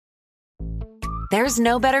There's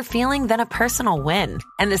no better feeling than a personal win.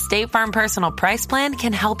 And the State Farm Personal Price Plan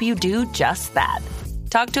can help you do just that.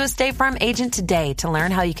 Talk to a State Farm agent today to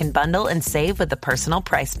learn how you can bundle and save with the Personal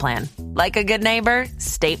Price Plan. Like a good neighbor,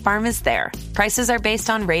 State Farm is there. Prices are based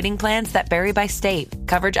on rating plans that vary by state.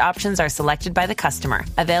 Coverage options are selected by the customer.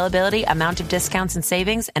 Availability, amount of discounts and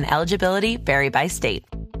savings, and eligibility vary by state.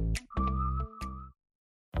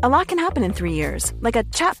 A lot can happen in 3 years, like a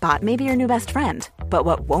chatbot may be your new best friend. But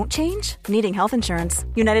what won't change? Needing health insurance.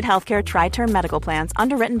 United Healthcare Tri-Term Medical Plans,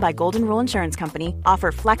 underwritten by Golden Rule Insurance Company,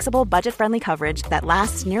 offer flexible, budget-friendly coverage that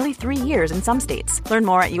lasts nearly 3 years in some states. Learn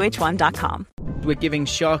more at uh1.com. We're giving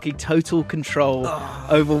Sharky total control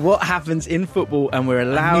over what happens in football, and we're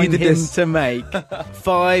allowing him to make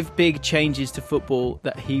 5 big changes to football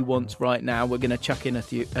that he wants right now. We're going to chuck in a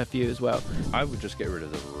few as well. I would just get rid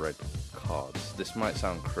of the red cards. This might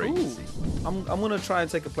sound crazy. I'm going to try and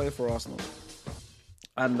take a player for Arsenal.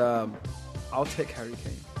 And I'll take Harry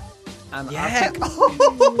Kane. And I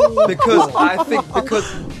think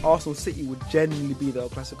because Arsenal City would genuinely be the El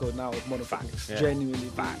Clasico now with modern facts. Genuinely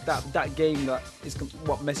that game that is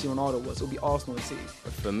what Messi and Ronaldo was. It'll be Arsenal and City.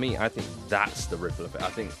 For me, I think that's the ripple effect. I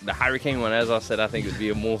think the Harry Kane one, as I said, I think it would be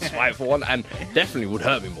a more spiteful one and definitely would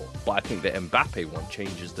hurt me more. But I think the Mbappe one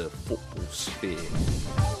changes the football sphere.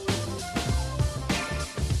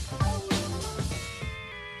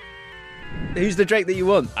 Who's the Drake that you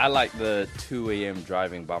want? I like the 2 a.m.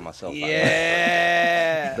 driving by myself.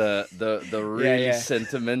 Yeah. The really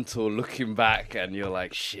sentimental looking back, and you're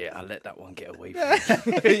like, shit, I let that one get away from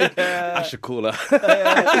me. I should call her.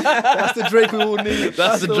 That's the Drake we all need.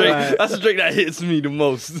 That's the Drake. Right. That's the Drake that hits me the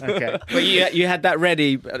most. Okay, but you had that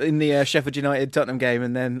ready in the Sheffield United Tottenham game,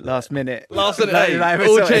 and then last minute, all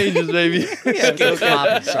changes, baby.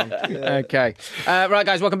 Okay, right,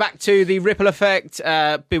 guys, welcome back to the Ripple Effect.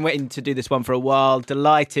 Been waiting to do this one for a while.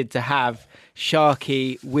 Delighted to have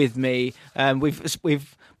Sharky with me.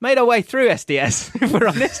 We've made our way through SDS, if we're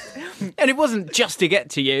honest, and it wasn't just to get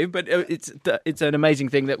to you, but it's an amazing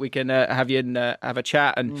thing that we can have you and have a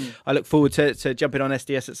chat. And I look forward to jumping on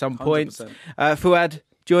SDS at some point. 100%. Fuad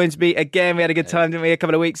joins me again. We had a good time, didn't we, a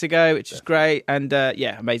couple of weeks ago, which is great. And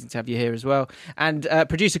amazing to have you here as well. And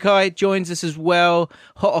producer Kai joins us as well,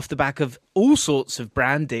 hot off the back of all sorts of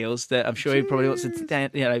brand deals that I'm sure he probably wants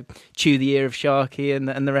to chew the ear of Sharky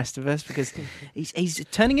and the rest of us, because he's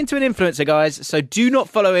turning into an influencer, guys. So do not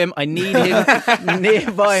follow him. I need him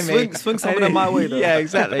nearby me. Swing something in my way, though. Yeah,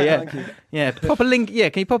 exactly. Yeah. Pop a link. Yeah,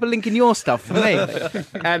 can you pop a link in your stuff for me?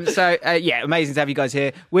 Amazing to have you guys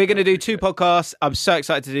here. We're going to do 2 podcasts. I'm so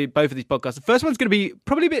excited to do both of these podcasts. The first one's going to be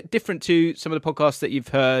probably a bit different to some of the podcasts that you've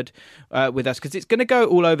heard with us, because it's going to go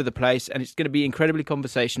all over the place and it's going to be incredibly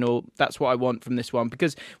conversational. That's what I want from this one,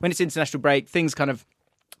 because when it's international break, things kind of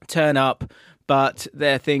turn up, but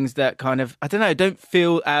they're things that kind of, I don't know, don't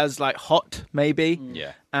feel as like hot maybe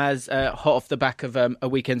as hot off the back of a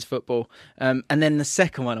weekend's football. And then the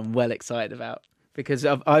second one I'm well excited about, because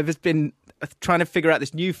I've just been trying to figure out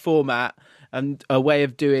this new format and a way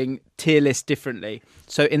of doing tier lists differently.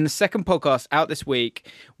 So in the second podcast out this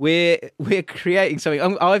week, we're creating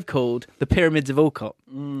something I've called the Pyramids of Alcott,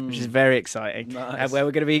 which is very exciting. Nice. Where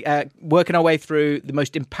we're going to be working our way through the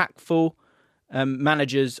most impactful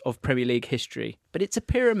managers of Premier League history. But it's a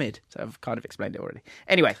pyramid, so I've kind of explained it already.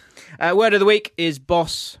 Anyway, word of the week is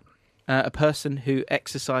boss, a person who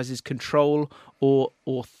exercises control or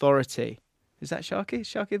authority. Is that Sharky? Is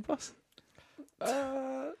Sharky the boss?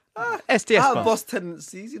 SDS I have boss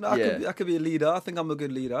tendencies. I could be a leader. I think I'm a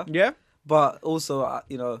good leader. Yeah. But also,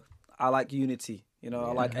 I like unity. I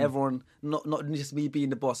like everyone, not just me being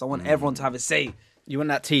the boss. I want everyone to have a say. You want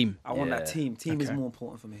that team? I want that team. Team is more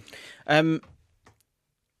important for me.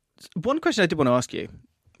 One question I did want to ask you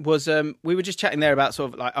was, we were just chatting there about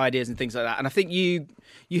sort of like ideas and things like that, and I think you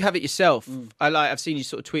have it yourself. I've seen you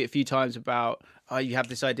sort of tweet a few times about you have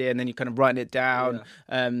this idea and then you're kind of writing it down.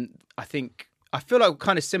 I feel like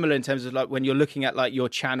kind of similar in terms of like when you're looking at like your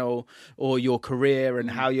channel or your career and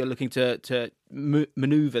how you're looking to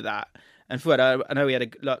maneuver that. And Fuad, I know we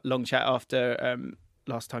had a long chat after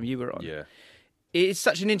last time you were on. Yeah. It's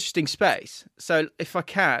such an interesting space. So if I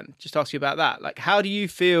can just ask you about that, like how do you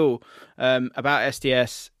feel about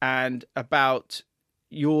SDS and about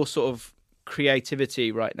your sort of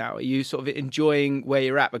creativity right now? Are you sort of enjoying where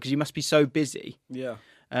you're at? Because you must be so busy. Yeah.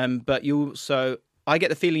 But you also, I get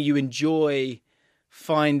the feeling you enjoy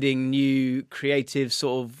finding new creative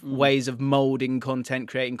sort of ways of moulding content,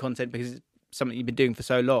 creating content, because something you've been doing for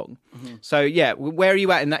so long. So yeah, where are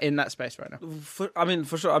you at in that space right now? For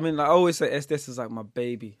sure. I mean, like, I always say SDS is like my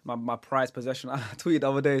baby, my prized possession. I tweeted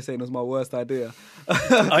the other day saying it was my worst idea.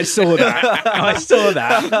 I saw that.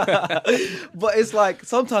 But it's like,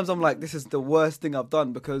 sometimes I'm like, this is the worst thing I've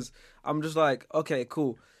done, because I'm just like, okay,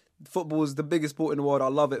 cool. Football is the biggest sport in the world. I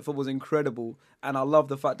love it. Football's incredible. And I love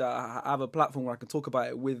the fact that I have a platform where I can talk about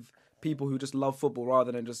it with people who just love football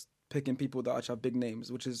rather than just picking people that actually have big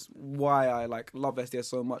names, which is why I like love SDS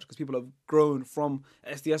so much, because people have grown from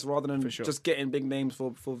SDS rather than just getting big names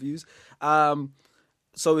for views.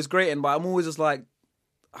 So it's great, but I'm always just like,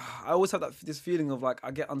 I always have this feeling of like,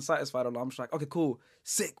 I get unsatisfied, and I'm just like, okay, cool,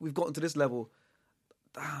 sick, we've gotten to this level.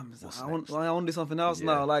 Damn, I want to do something else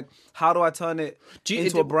now. Like, how do I turn it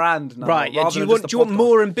into a brand now? Right, yeah. Do you want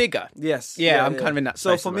more and bigger? Yes. Yeah, I'm kind of in that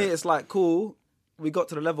space. So for me, it's like, cool, we got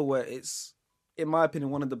to the level where it's, in my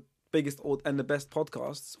opinion, one of the biggest and the best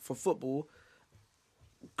podcasts for football.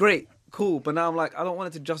 Great, cool. But now I'm like, I don't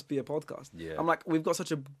want it to just be a podcast. Yeah. I'm like, we've got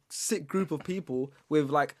such a sick group of people with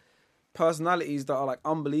like personalities that are like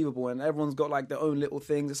unbelievable, and everyone's got like their own little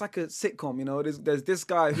things. It's like a sitcom, you know. There's this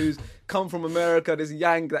guy who's come from America, this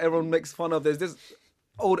Yank that everyone makes fun of. There's this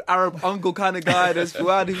old Arab uncle kind of guy. There's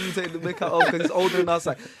Fuad who you take the mick out of because he's older than us.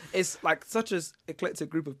 Like, it's like such an eclectic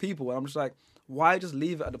group of people, and I'm just like, why just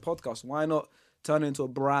leave it at the podcast? Why not turn it into a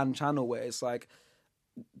brand channel where it's like,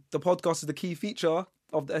 the podcast is the key feature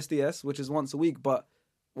of the SDS, which is once a week, but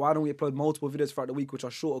why don't we upload multiple videos throughout the week, which are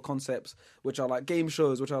shorter concepts, which are like game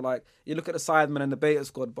shows, which are like, you look at the Sidemen and the Beta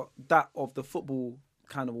Squad, but that of the football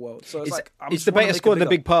kind of world. So it's like, is the Beta Squad the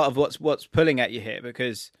big part of what's pulling at you here?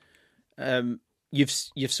 Because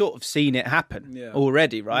you've sort of seen it happen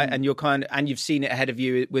already, right? And you've seen it ahead of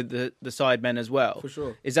you with the Sidemen as well. For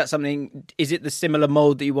sure. Is that something? Is it the similar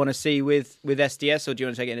mold that you want to see with SDS, or do you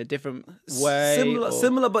want to take it in a different way?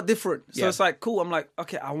 Similar but different. So Yeah. it's like, cool. I'm like,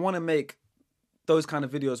 okay, I want to make those kind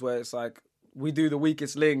of videos where it's like, we do the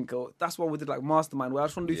weakest link, or that's what we did like Mastermind, where I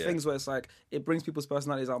just want to do things where it's like, it brings people's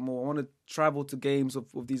personalities out more. I want to travel to games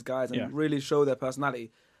with these guys and really show their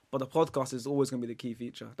personality. But the podcast is always going to be the key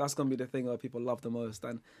feature. That's going to be the thing that people love the most,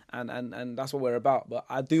 and that's what we're about. But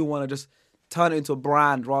I do want to just turn it into a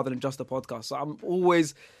brand rather than just a podcast. So I'm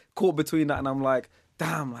always caught between that, and I'm like,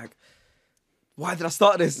 damn, like, why did I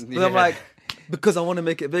start this? And I'm like, because I want to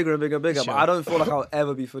make it bigger and bigger and bigger. Sure. But I don't feel like I'll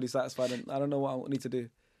ever be fully satisfied, and I don't know what I need to do.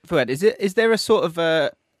 Fuad, is there a sort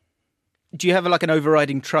of do you have like an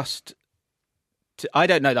overriding trust? I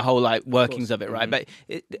don't know the whole like workings of it, right? But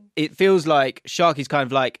it feels like Sharky's kind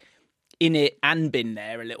of like in it and been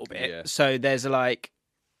there a little bit. Yeah. So there's like,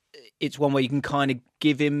 it's one where you can kind of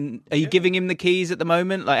give him. Are you giving him the keys at the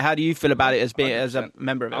moment? Like, how do you feel about it as being 100%. As a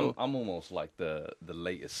member of it? I'm almost like the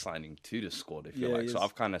latest signing to the squad, if you like. So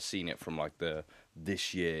I've kind of seen it from like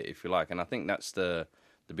this year, if you like, and I think that's the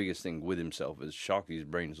biggest thing with himself is Sharky's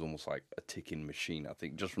brain is almost like a ticking machine. I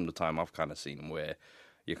think just from the time I've kind of seen him, where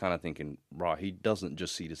you're kind of thinking, right, he doesn't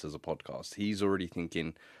just see this as a podcast. He's already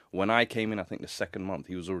thinking, when I came in, I think the second month,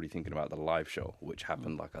 he was already thinking about the live show, which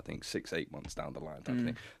happened like, I think 6-8 months down the line type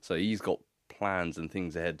thing. So he's got plans and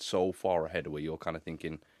things ahead, so far ahead, where you're kind of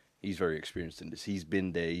thinking, he's very experienced in this. He's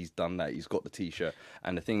been there, he's done that, he's got the t-shirt.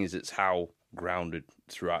 And the thing is, it's how grounded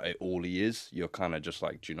throughout it all he is. You're kind of just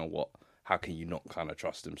like, do you know what? How can you not kind of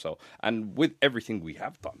trust him? So, and with everything we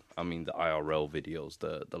have done, I mean, the IRL videos,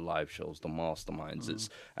 the live shows, the masterminds,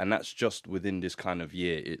 and that's just within this kind of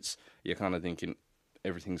year. You're kind of thinking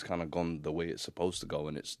everything's kind of gone the way it's supposed to go,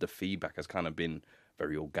 and the feedback has kind of been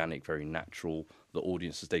very organic, very natural. The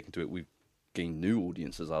audience has taken to it. We've gained new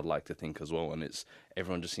audiences, I'd like to think, as well, and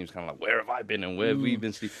everyone just seems kind of like, where have I been and where have we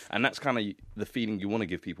been sleeping? And that's kind of the feeling you want to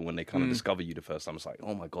give people when they kind of discover you the first time. It's like,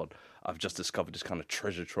 oh my God, I've just discovered this kind of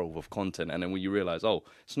treasure trove of content. And then when you realize, oh,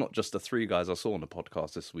 it's not just the 3 guys I saw on the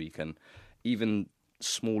podcast this week, and even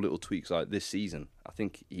small little tweaks like this season, I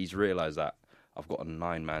think he's realized that I've got a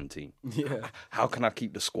 9-man team. Yeah. How can I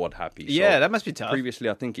keep the squad happy? Yeah, that must be tough. Previously,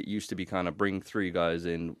 I think it used to be kind of bring 3 guys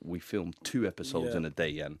in, we film 2 episodes in a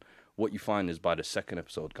day, and what you find is by the second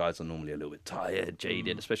episode, guys are normally a little bit tired,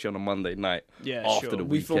 jaded, especially on a Monday night after the weekend.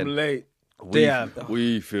 We film late.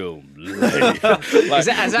 We film late. Like, is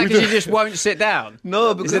that because you just won't sit down?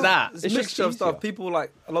 No, because it's a mixture of stuff. People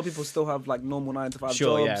like, a lot of people still have like normal 9 to 5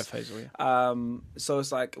 jobs. So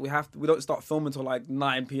it's like we don't start filming until like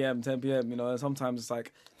 9 p.m, 10 p.m. You know, and sometimes it's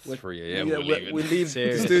like 3 a.m. we leave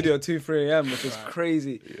the studio 2-3 a.m, which is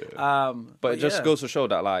crazy. Yeah. But it just goes to show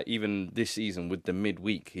that like even this season with the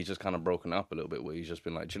midweek, he's just kind of broken up a little bit, where he's just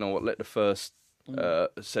been like, do you know what? Let the first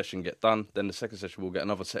session get done, then the second session we'll get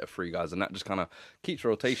another set of 3 guys, and that just kind of keeps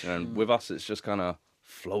rotation. And with us, it's just kind of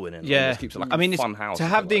flowing and Yeah, it keeps it like I mean, a fun house. To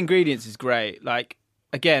have the ingredients is great. Like,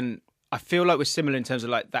 again, I feel like we're similar in terms of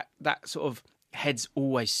like that sort of head's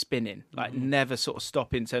always spinning, like never sort of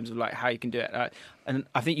stop in terms of like how you can do it. And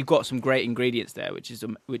I think you've got some great ingredients there, which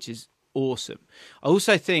is awesome. I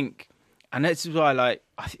also think, and this is why I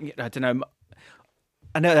don't know.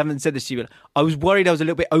 I know I haven't said this to you, but I was worried I was a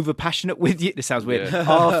little bit over passionate with you. This sounds weird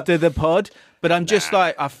after the pod, but I'm just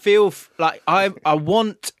like, I feel like I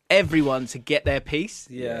want everyone to get their piece.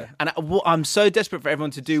 Yeah. And I'm so desperate for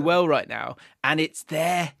everyone to do well right now. And it's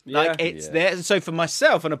there. Like, it's there. And so for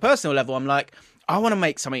myself, on a personal level, I'm like, I want to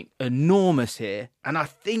make something enormous here. And I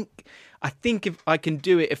think if I can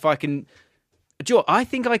do it, I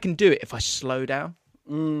think I can do it if I slow down.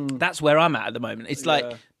 That's where I'm at the moment. It's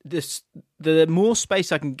like the more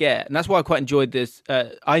space I can get, and that's why I quite enjoyed this.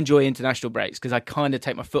 I enjoy international breaks because I kind of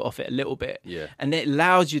take my foot off it a little bit, and it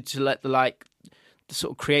allows you to let the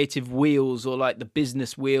sort of creative wheels or like the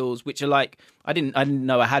business wheels, which are like I didn't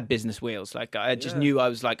know I had business wheels. Like I just knew I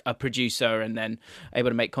was like a producer and then able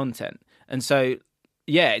to make content, and so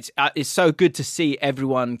it's so good to see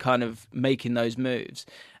everyone kind of making those moves.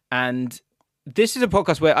 And this is a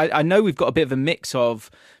podcast where I know we've got a bit of a mix of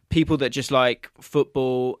people that just like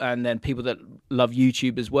football and then people that love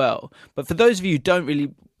YouTube as well. But for those of you who don't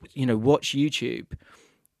really, watch YouTube,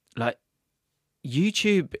 like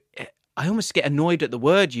YouTube, I almost get annoyed at the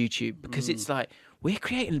word YouTube because it's like we're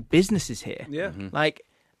creating businesses here. Yeah. Like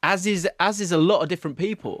as is a lot of different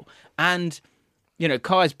people. And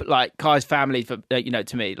Kai's family, for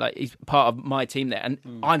to me, like he's part of my team there, and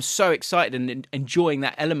I'm so excited and enjoying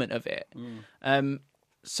that element of it.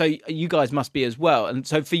 So you guys must be as well. And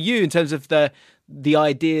so for you, in terms of the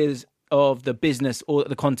ideas of the business or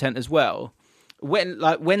the content as well,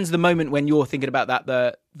 when's the moment when you're thinking about that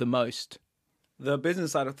the most? The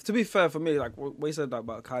business side. To be fair, for me, like what you said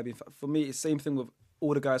about Kai being, for me, it's the same thing with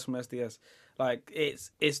all the guys from SDS. Like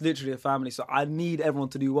it's literally a family, so I need everyone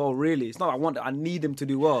to do well. Really, it's not I want it. I need them to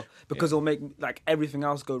do well because it'll make like everything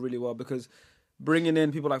else go really well. Because bringing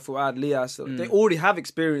in people like Fuad, Lias, they already have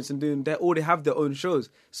experience in doing. They already have their own shows,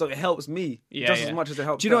 so it helps me just as much as it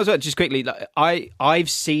helps. Do you know as well? Just quickly, like, I've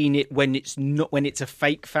seen it when it's a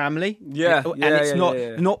fake family.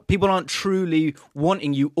 Not people aren't truly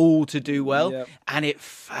wanting you all to do well, and it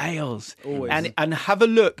fails. Always. And have a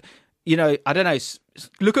look. I don't know.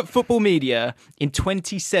 Look at football media in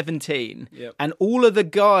 2017, and all of the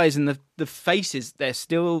guys and the faces, they're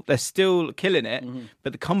still killing it,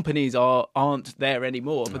 but the companies aren't there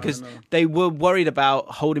anymore because they were worried about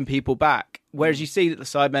holding people back. Whereas you see that the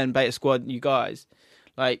Sidemen, Beta Squad, you guys,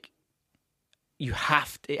 like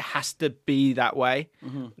it has to be that way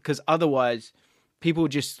because otherwise people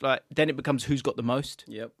just then it becomes who's got the most.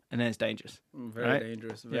 And then it's dangerous. Very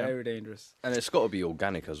dangerous. Very dangerous. And it's got to be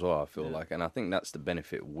organic as well, I feel like. And I think that's the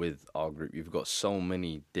benefit with our group. You've got so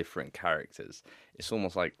many different characters. It's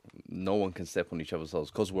almost like no one can step on each other's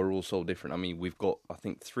toes because we're all so different. I mean, we've got, I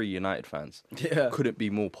think, 3 United fans. Couldn't be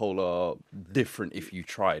more polar different if you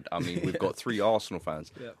tried. I mean, we've got 3 Arsenal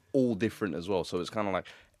fans, all different as well. So it's kind of like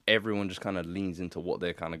everyone just kind of leans into what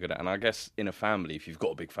they're kind of good at. And I guess in a family, if you've got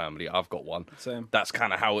a big family, I've got one. Same. That's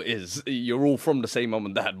kind of how it is. You're all from the same mum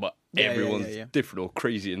and dad, but everyone's different or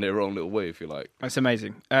crazy in their own little way, if you like. That's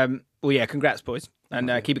amazing. Congrats, boys.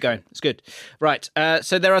 And keep it going. It's good. Right.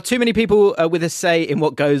 So there are too many people with a say in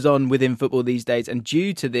what goes on within football these days. And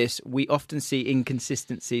due to this, we often see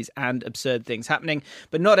inconsistencies and absurd things happening.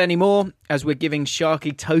 But not anymore, as we're giving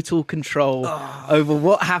Sharky total control over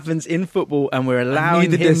what happens in football. And we're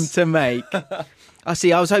allowing him to make... I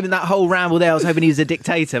see. I was hoping that whole ramble there, I was hoping he was a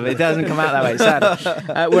dictator, but it doesn't come out that way,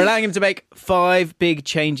 sadly. We're allowing him to make 5 big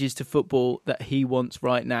changes to football that he wants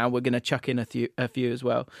right now. We're going to chuck in a few as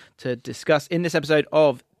well to discuss. In this episode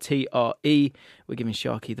of TRE, we're giving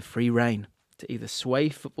Sharky the free rein to either sway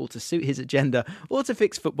football to suit his agenda or to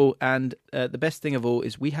fix football. And the best thing of all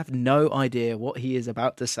is we have no idea what he is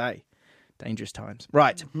about to say. Dangerous times.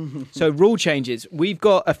 Right. So rule changes. We've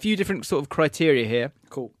got a few different sort of criteria here.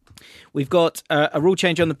 Cool. We've got a rule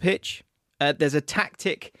change on the pitch. There's a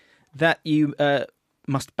tactic that you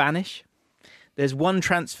must banish. There's one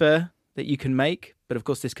transfer that you can make, but of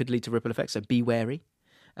course this could lead to ripple effects, so be wary.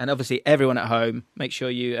 And obviously everyone at home, make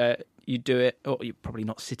sure you do it, or you're probably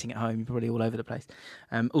not sitting at home, you're probably all over the place.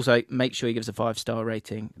 Also, make sure you give us a 5-star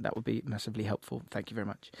rating. That would be massively helpful. Thank you very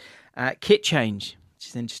much. Kit change, which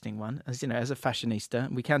is an interesting one. As you know, as a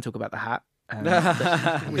fashionista, we can talk about the hat.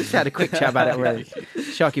 We just had a quick chat about it already.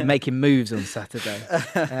 Sharky making moves on Saturday,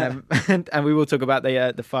 and we will talk about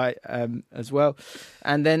the fight as well.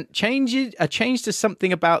 And then a change to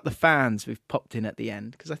something about the fans we've popped in at the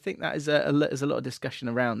end, because I think that is there's a lot of discussion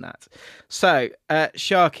around that. So,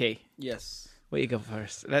 Sharky, Yes. what you got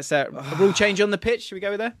first? Let's a rule change on the pitch. Should we go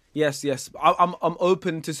with that? Yes. I'm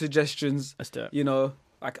open to suggestions. Let's do it. You know,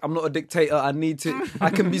 like I'm not a dictator. I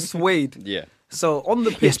can be swayed. Yeah. So on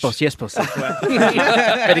the pitch, Yes, boss. Yes, boss.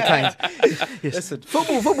 Very kind. Yes. Listen,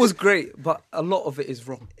 football's great, but a lot of it is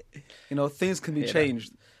wrong. You know, things can be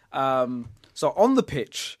changed. So on the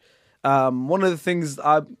pitch, one of the things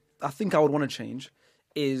I think I would want to change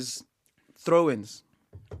is throw-ins.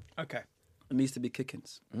 Okay. It needs to be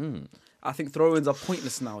kick-ins. I think throw-ins are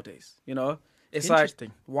pointless nowadays. You know, it's like,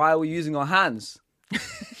 Interesting. why are we using our hands?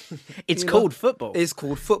 It's You know, called football. It's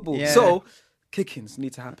called football. Yeah. So kick-ins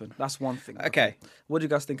need to happen. That's one thing. Okay. What do you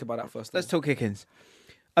guys think about that first? Let's talk kick-ins.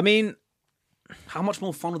 I mean, How much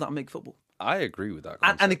more fun would that make football? I agree with that.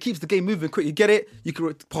 And it keeps the game moving quick. You get it, you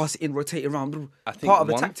can pass it in, rotate it around. I think Part of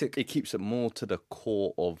the one, tactic. it keeps it more to the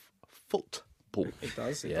core of football. It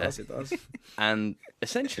does. Yeah. It does. And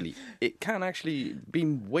essentially, it can actually be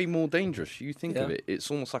way more dangerous. You think of Yeah. it, it's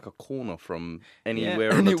almost like a corner from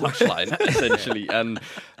anywhere on the touchline, essentially. And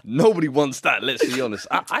nobody wants that, let's be honest.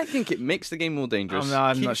 I think it makes the game more dangerous,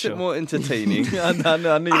 I'm keeps not sure. it more entertaining. I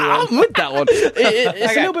knew you were. I'm with that one.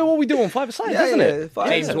 It's a little bit what we do on five-a-side, isn't it? Fine.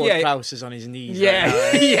 James Ward-Prowse is on his knees.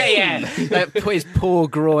 yeah. Put his poor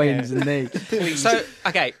groins and knees. So,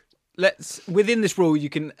 okay, within this rule, you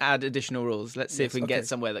can add additional rules. Let's see if we can get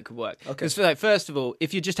somewhere that could work. Okay. Because first of all,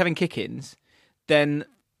 if you're just having kick-ins, then,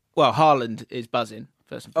 well, Haaland is buzzing,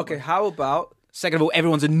 first and foremost. Okay, how about... Second of all,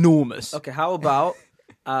 everyone's enormous. Okay, how about...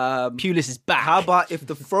 Pulis is back. How about if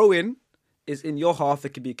the throw-in is in your half, it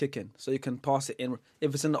could be a kick-in. So you can pass it in.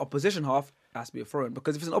 If it's in the opposition half, it has to be a throw-in.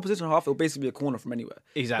 Because if it's in the opposition half, it'll basically be a corner from anywhere.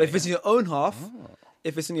 Exactly. But if it's in your own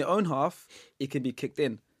half, it can be kicked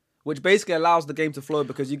in. Which basically allows the game to flow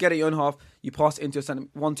because you get it in your own half, you pass it into your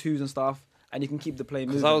 1-2s and stuff, and you can keep the play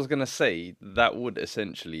moving. Because I was going to say, that would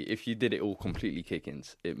essentially, if you did it all completely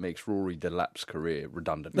kick-ins, it makes Rory Delap's career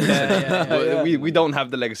redundant. We don't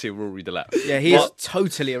have the legacy of Rory Delap. Yeah, he is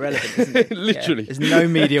totally irrelevant, isn't he? Literally. There's no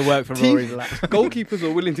media work from Rory Delap. Goalkeepers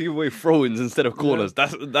are willing to give away throw-ins instead of corners.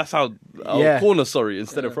 That's how corners,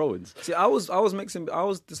 instead of throw-ins. See, I was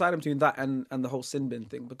deciding between that and the whole sin bin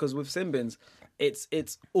thing because with sin bins,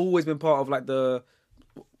 it's always been part of like the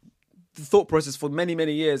thought process for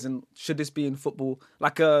many years. And should this be in football,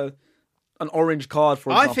 like an orange card, for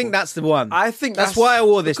example? I think that's the one. I think that's why I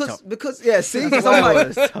wore this because, top. Because yeah, see, because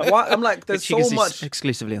I'm like, there's Which you so can see much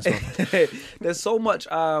exclusively on Spotify. there's so much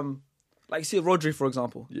like you see Rodri, for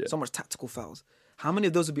example, so much tactical fouls. How many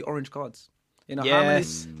of those would be orange cards? You know, how many?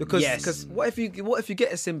 Because what if you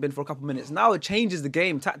get a sin bin for a couple of minutes? Now it changes the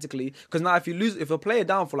game tactically. Because now if a player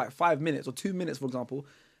down for like 5 minutes or 2 minutes, for example,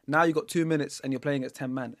 now you got 2 minutes and you're playing against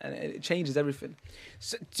 10 man, and it changes everything.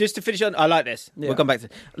 So just to finish on, I like this. Yeah. We'll come back to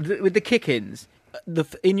with the kick-ins.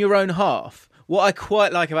 In your own half, what I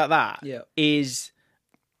quite like about that is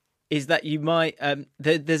that you might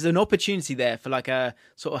there's an opportunity there for like a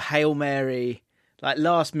sort of Hail Mary, like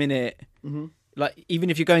last minute. Mm-hmm. Like even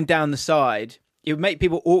if you're going down the side, it would make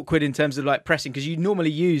people awkward in terms of like pressing because you normally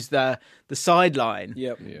use the sideline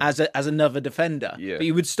as another defender. Yeah. But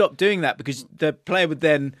you would stop doing that because the player would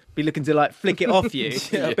then be looking to like flick it off you.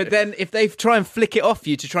 But then if they try and flick it off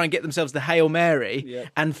you to try and get themselves the Hail Mary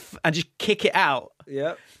and just kick it out,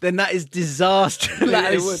 then that is disaster.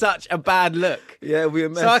 That is such a bad look. Yeah, we're a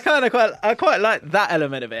mess. So I quite like that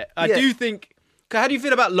element of it. I do think. How do you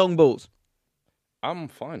feel about long balls? I'm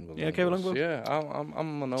fine with okay with long balls? Yeah,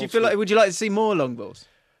 I'm an old Do you feel like? Would you like to see more long balls?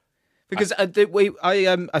 Because I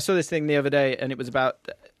saw this thing the other day, and it was about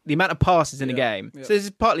the amount of passes in a game. So this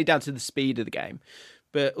is partly down to the speed of the game,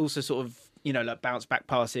 but also sort of like bounce back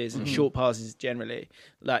passes and short passes generally.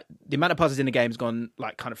 Like the amount of passes in a game has gone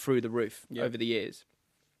like kind of through the roof over the years,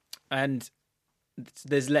 and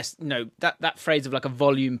there's less. That phrase of like a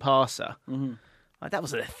volume passer, like that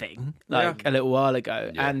was a thing like a little while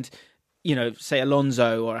ago, and. Say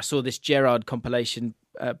Alonso, or I saw this Gerrard compilation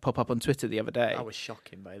pop up on Twitter the other day. That was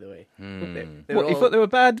shocking, by the way. You thought they were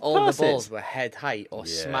bad all passes? The balls were head height or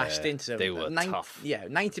smashed into them. They were tough. Yeah,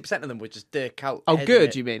 90% of them were just dirk out. Oh,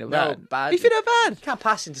 good, you mean? Or no, bad? You think they're bad? You can't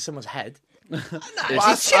pass into someone's head.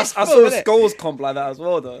 I saw a Scholes comp like that as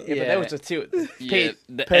well, though. Yeah, but there was just two.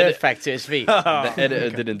 The Perfect to his feet. The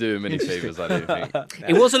editor didn't do him any favours, I don't think.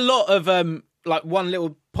 It was a lot of like one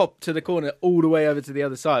little pop to the corner all the way over to the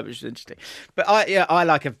other side, which is interesting. But I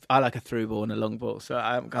like a through ball and a long ball. So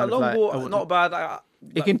I'm kind a of long ball, not bad.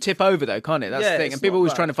 It can tip over though, can't it? That's Yeah, the thing. it's And people not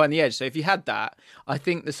always bad. trying to find the edge. So if you had that, I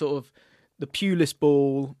think the sort of the Pulis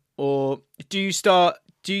ball, or do you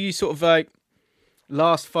sort of like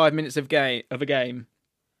last 5 minutes of a game?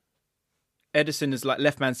 Edison is like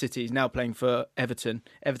left Man City. He's now playing for Everton.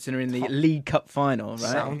 Everton are in the League Cup final, right?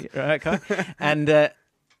 Sound. Right, Kai? and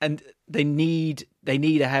they need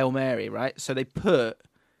a Hail Mary, right? So they put.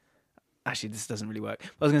 Actually, this doesn't really work.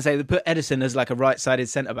 I was going to say they put Edison as like a right-sided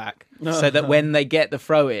centre back, so that when they get the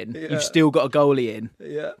throw in, you've still got a goalie in,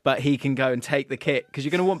 but he can go and take the kick because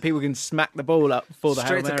you're going to want people who can smack the ball up for the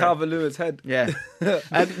Straight Hail to Mary. Calvert-Lewin's head. Yeah,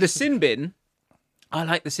 the sin bin. I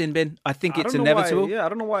like the sin bin. I think it's I don't know inevitable. Why, I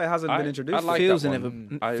don't know why it hasn't been introduced. I like feels that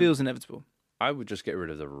one. feels inevitable. I would just get rid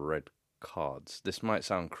of the red cards. This might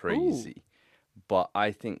sound crazy, but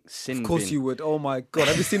I think sin Of course bin... you would. Oh my God.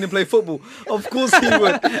 Have you seen him play football? Of course he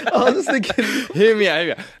would. I was thinking. Hear me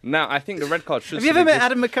out. Now, I think the red card should... Have you ever met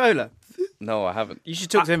Adam McCullough? No, I haven't. You should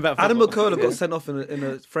talk to him about Adam football. McCullough got sent off in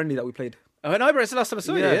a friendly that we played. Oh, in Ibrox, the last time I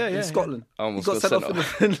saw you. Yeah, in Scotland. I almost he got sent off in a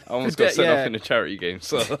friendly. I almost got sent Yeah. off in a charity game,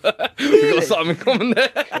 so we got something in common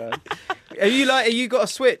there. Are you got a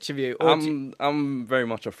switch? Have you? Or do you- I'm very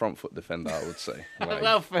much a front foot defender, I would say. Like,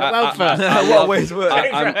 Welfare. What ways work?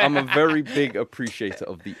 I'm a very big appreciator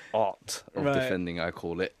of the art of Right. defending, I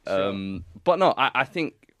call it. But no, I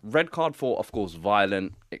think red card for, of course,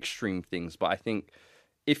 violent, extreme things. But I think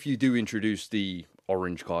if you do introduce the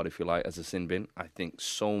orange card, if you like, as a sin bin, I think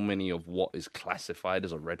so many of what is classified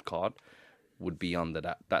as a red card would be under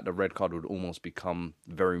that the red card would almost become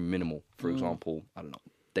very minimal. For example, I don't know,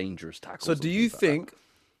 dangerous tackles. So or do you things like that. think,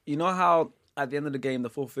 you know how at the end of the game the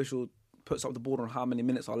fourth official puts up the board on how many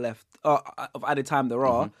minutes are left of added time there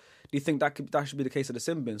are? Do you think that should be the case of the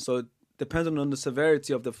sin bin? So depending on the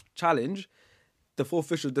severity of the challenge, the fourth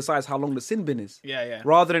official decides how long the sin bin is. Yeah.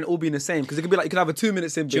 Rather than all being the same, because it could be like you could have a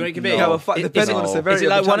 2-minute sin bin. Do you know what it could be? You have a depending on the Is severity it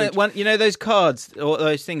like of the challenge. one? You know those cards or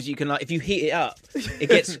those things you can like if you heat it up, it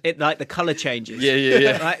gets it like the colour changes.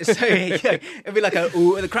 Yeah. Right, so it'd be like a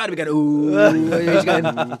ooh, the crowd would be going ooh, he's going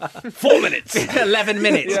 4 minutes, 11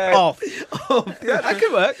 minutes off. Yeah, that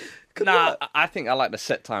could work. Nah, I think I like the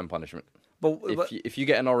set time punishment. But If you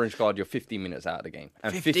get an orange card, you're 15 minutes out of the game.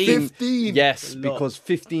 And 15? Yes, because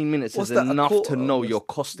 15 minutes What's is that, a enough quarter to know almost? you're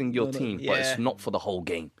costing your team, but Yeah. it's not for the whole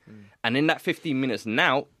game. And in that 15 minutes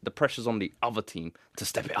now, the pressure's on the other team to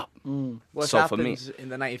step it up. What So for me, happens in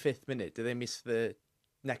the 95th minute? Do they miss the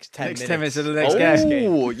next 10 Next minutes? 10 minutes of the next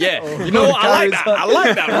game. oh yeah, you know what? I like that. I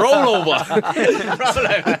like that rollover.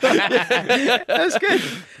 That's good.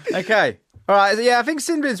 Okay. All right. So yeah, I think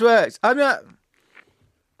sin bins works. I'm not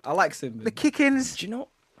I like sin bin. the kick-ins. Do you know?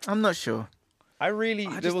 I'm not sure. I really.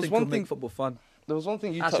 I just There was think one it'll thing. make football fun. There was one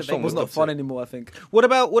thing you That's the touched thing, on. It's was not fun anymore, I think. What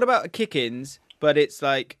about kick-ins? But it's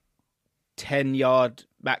like 10-yard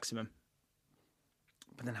maximum.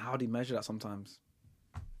 But then how do you measure that sometimes?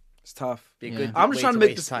 It's tough. Be a good I'm way just trying to make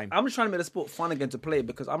waste this. I'm just trying to make the sport fun again to play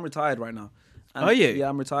because I'm retired right now. And Are you? Yeah,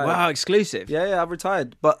 I'm retired. Wow, exclusive. Yeah, I've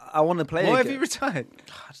retired, but I want to play. Why have again. you retired?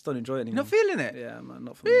 I just don't enjoy it anymore. Not feeling it? Yeah, man,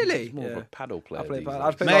 not for me. Really? It's More of yeah. a paddle player. I played these paddle.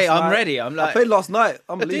 days. I played Mate, last I'm night. ready. I'm I like, played last night.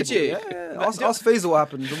 Unbelievable. Did you? Yeah. Ask Faisal what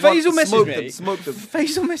happened. Faisal messaged smoked me. Him, smoked him.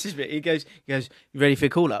 Faisal messaged me. He goes, you ready for a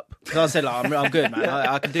call up? Because I said, like, I'm good, man.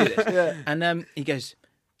 I can do this. Yeah. And he goes,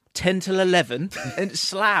 10 till 11 and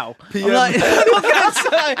Slough. PM. I'm like,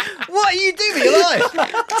 what are you doing with your life?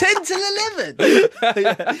 10 till 11.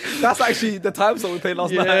 That's actually the time slot we played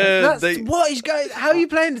last night. What is going? How are you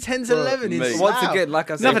playing the 10 till 11 in mate. Slough? Once again,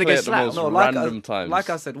 like I said, Nothing play against at the Slough. most no, random times. Like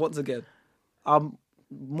I said, once again, I'm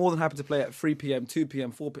more than happy to play at 3 p.m., 2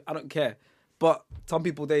 p.m., 4 p.m. I don't care. But some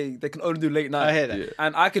people they can only do late night. I hear that. Yeah.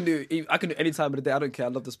 And I can do any time of the day. I don't care. I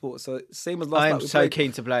love the sport. So same as last I night. am we so played-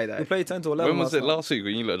 keen to play We though. played 10 to 11. When was it night. last week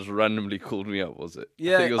when you just randomly called me up? Was it?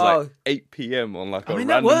 Yeah, I think it was like 8 p.m. on like a I mean,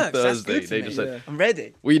 that random works. That's Thursday. good for They me. just said, Yeah. I'm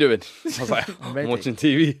ready. "What are you doing?" I was like, "I'm ready. watching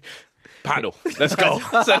TV." Paddle. Let's go.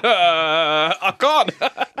 I said, I can't.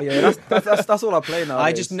 Yeah, that's all I play now.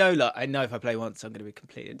 I just know, I know if I play once, I'm going to be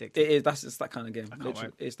completely addicted. It is. That's just that kind of game. Literally,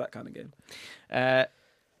 wait. it's that kind of game.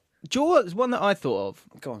 Jaws, one that I thought of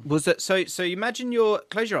Go on. was that. So you imagine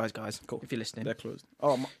close your eyes, guys. Cool. If you're listening, They're closed.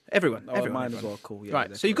 Oh, everyone, mine everyone. as well. Cool. Yeah, Right.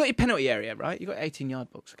 they're So you've got closed. your penalty area, right? You've got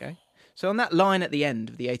 18-yard box, okay? So on that line at the end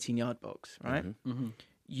of the 18-yard box, right? Mm-hmm.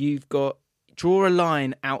 You've got draw a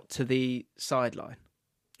line out to the sideline,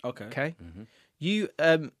 Okay. okay? You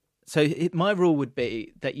my rule would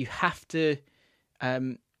be that you have to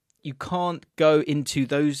you can't go into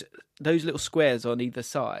those little squares on either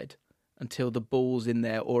side until the ball's in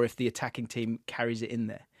there or if the attacking team carries it in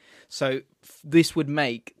there. So this would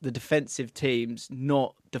make the defensive teams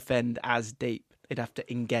not defend as deep. They'd have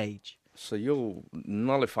to engage. So you're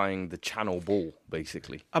nullifying the channel ball,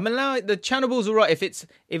 basically. I'm allowing the channel ball's all right if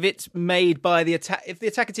it's made by the attack. If the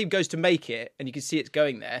attacking team goes to make it and you can see it's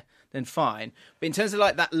going there, then fine. But in terms of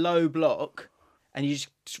like that low block, and you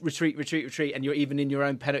just retreat, and you're even in your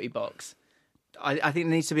own penalty box, I think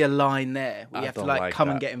there needs to be a line there where you have to like come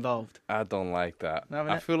and get involved. I don't like that. No,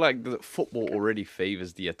 I feel like the football already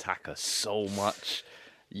favors the attacker so much.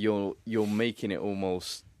 You're making it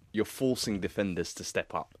almost. You're forcing defenders to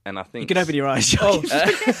step up, and I think You can open your eyes. Oh,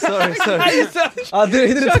 sorry. I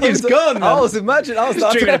didn't Sharky's gone, man. I was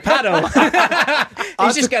Drinking a paddle.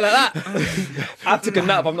 He's just going like that. I took a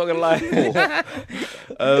nap. I'm not gonna lie.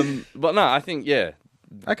 But no, I think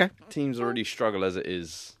Okay. teams already struggle as it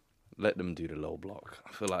is. Let them do the low block.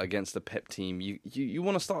 I feel like against the Pep team, you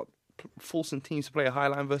want to start forcing teams to play a high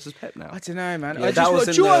line versus Pep now. I don't know, man. Yeah, I that was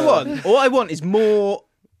do you know in what I the- want? All I want is more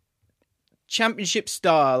championship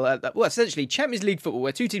style. Well, essentially Champions League football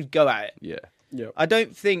where two teams go at it. Yeah. I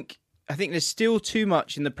think there's still too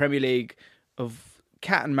much in the Premier League of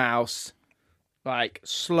cat and mouse, like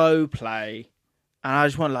slow play, and I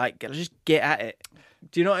just want to just get at it.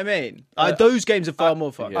 Do you know what I mean? Those games are far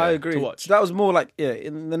more fun. Yeah. I agree. To watch. So that was more like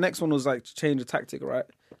in the next one was like change the tactic, right?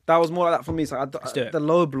 That was more like that for me. It's like Let's do it. the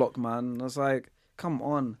low block, man. I was like, come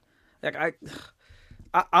on, like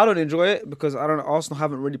I don't enjoy it because I don't. Arsenal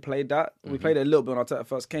haven't really played that. We played it a little bit when Arteta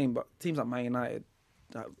first came, but teams like Man United,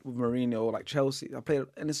 with Mourinho or like Chelsea, I played it,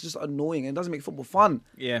 and it's just annoying. And it doesn't make football fun.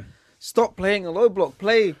 Yeah. Stop playing a low block.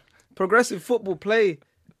 Play progressive football. Play.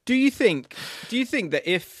 Do you think that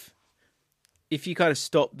if you kind of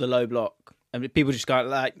stop the low block and people just go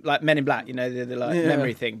like Men in Black, you know, the like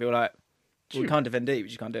memory thing, people are like, well, we can't defend it, we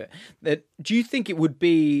just can't do it. Do you think it would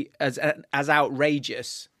be as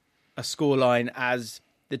outrageous a scoreline as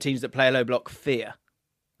the teams that play a low block fear?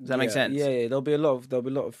 Does that make sense? Yeah. There'll be a lot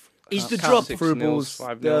of. Is the counter drop through 6-0s, balls?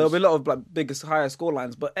 5-0s? There'll be a lot of like biggest, higher score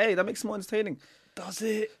lines, but hey, that makes it more entertaining. Does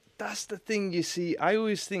it? That's the thing, you see. I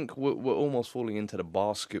always think we're almost falling into the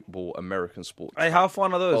basketball American sport. Hey, how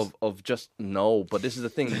fun are those? Of just no, but this is the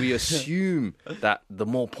thing. We assume that the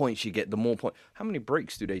more points you get, the more point. How many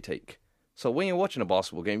breaks do they take? So when you're watching a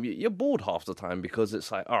basketball game, you're bored half the time because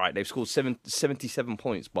it's like, all right, they've scored 77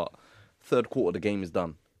 points, but third quarter the game is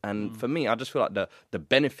done. And for me, I just feel like the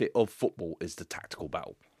benefit of football is the tactical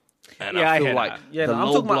battle. And Yeah, I I feel hear like that. Yeah, the no, I'm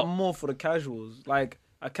low talking block, about more for the casuals, like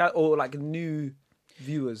or like new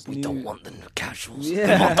viewers. we don't want the casuals.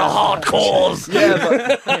 Yeah. We want the hardcores.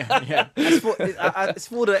 Yeah, but it's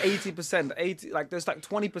for the 80%. 80 like there's like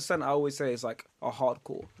 20%. I always say is like a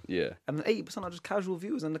hardcore, Yeah. and then 80% are just casual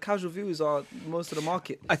viewers, and the casual viewers are most of the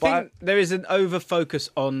market. I think there is an over-focus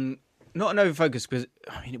on... Not an over-focus because,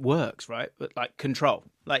 I mean, it works, right? But, like, control.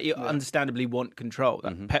 Like, you understandably want control.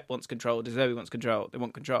 Like, Pep wants control. De Zerbi wants control. They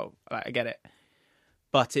want control. Like, I get it.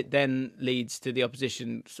 But it then leads to the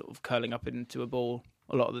opposition sort of curling up into a ball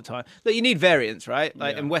a lot of the time. Look, you need variance, right?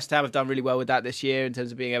 Like, and West Ham have done really well with that this year in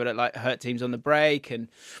terms of being able to, like, hurt teams on the break. And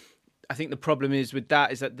I think the problem is with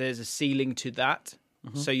that is that there's a ceiling to that.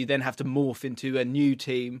 So you then have to morph into a new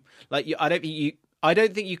team. Like, I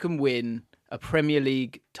don't think you can win a Premier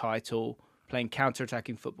League title playing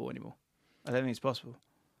counter-attacking football anymore. I don't think it's possible.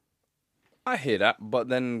 I hear that, but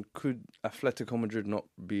then could Atletico Madrid not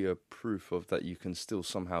be a proof of that you can still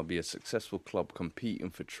somehow be a successful club competing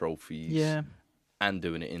for trophies and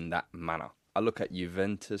doing it in that manner? I look at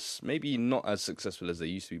Juventus, maybe not as successful as they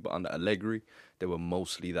used to be, but under Allegri, they were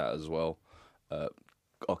mostly that as well.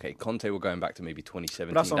 Okay, Conte were going back to maybe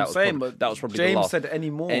 2017. But that's what I'm saying. But that was probably James the last. said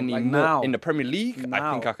anymore. Any Like more now. in the Premier League, I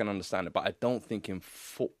Now. think I can understand it, but I don't think in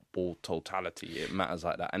football totality it matters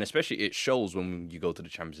like that. And especially it shows when you go to the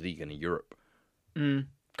Champions League and in Europe.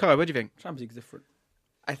 Kai, what do you think? Champions League's different.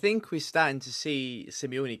 I think we're starting to see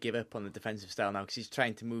Simeone give up on the defensive style now because he's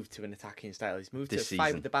trying to move to an attacking style. He's moved This to five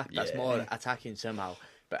season. at the back that's Yeah. more attacking somehow,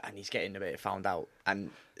 and he's getting a bit found out.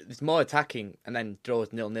 And it's more attacking and then draws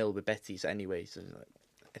 0-0 with Betis anyway. So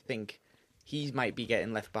I think he might be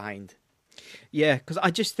getting left behind. Yeah, because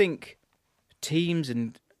I just think teams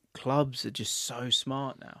and clubs are just so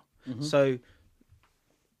smart now. So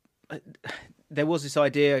there was this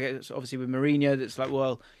idea, I guess, obviously with Mourinho, that's like,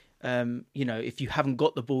 well, if you haven't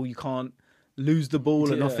got the ball, you can't lose the ball,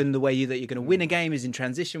 and Yeah. often the way that you're going to win a game is in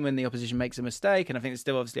transition when the opposition makes a mistake. And I think there's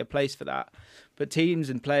still obviously a place for that. But teams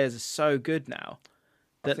and players are so good now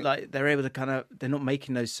that like they're able to they're not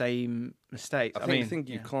making those same mistakes. I think the thing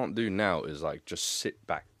you can't do now is like just sit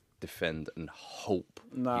back, defend, and hope.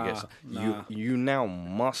 You now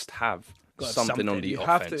must have something on the You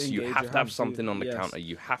have to offense. You engage, have you to have have to, something on the yes. counter.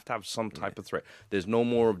 You have to have some type of threat. There's no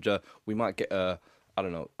more of just we might get a I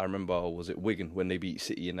don't know. I remember, was it Wigan when they beat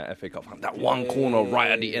City in that FA Cup? That one corner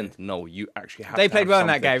right at the end. No, you actually have. They to played have well in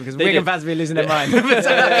that something. game because They Wigan did. fans be losing their mind. No.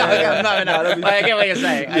 I get what you're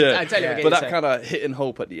saying. I tell you what But you're that saying. kind of hitting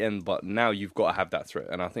hope at the end. But now you've got to have that threat,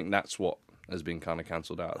 and I think that's what has been kind of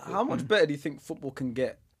cancelled out. How much better do you think football can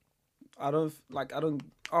get? I don't.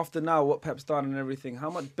 After now, what Pep's done and everything, how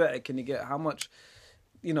much better can you get? How much,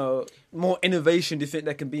 more innovation do you think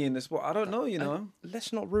there can be in this sport? I don't know.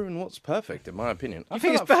 Let's not ruin what's perfect, in my opinion. You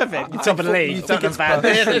think it's perfect? You're top of the league. You think it's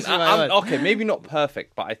perfect? Listen, okay, maybe not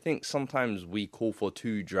perfect, but I think sometimes we call for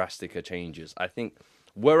too drastic a changes. I think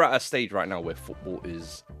we're at a stage right now where football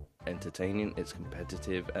is entertaining, it's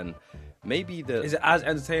competitive, and maybe Is it as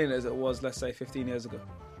entertaining as it was, let's say, 15 years ago?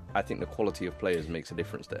 I think the quality of players makes a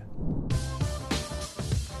difference there.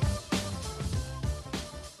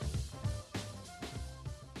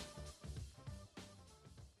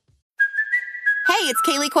 Hey, it's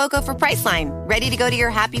Kaylee Cuoco for Priceline. Ready to go to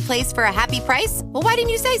your happy place for a happy price? Well, why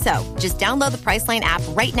didn't you say so? Just download the Priceline app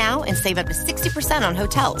right now and save up to 60% on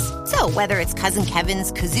hotels. So whether it's Cousin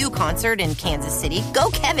Kevin's Kazoo concert in Kansas City,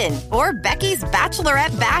 go Kevin, or Becky's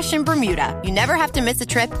Bachelorette Bash in Bermuda, you never have to miss a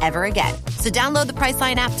trip ever again. So download the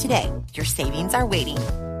Priceline app today. Your savings are waiting.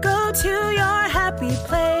 Go to your happy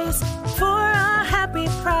place for a happy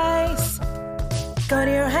price. Go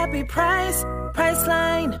to your happy price,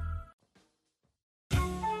 Priceline.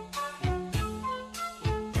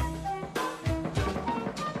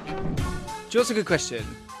 Do you know what's a good question?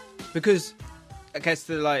 Because I guess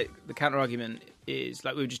the counter argument is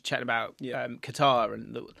like we were just chatting about Qatar,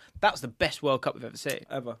 and that was the best World Cup we've ever seen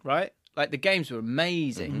Ever. right? Like the games were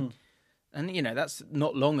amazing, and that's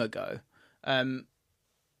not long ago. The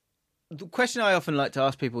question I often like to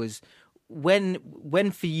ask people is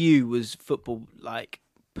when for you was football like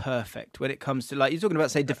perfect when it comes to like you're talking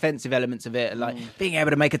about say defensive elements of it and like being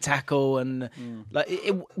able to make a tackle and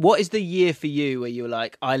what is the year for you where you were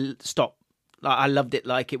like I loved it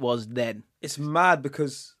like it was then? It's mad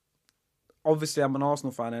because obviously I'm an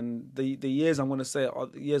Arsenal fan, and the years I'm going to say are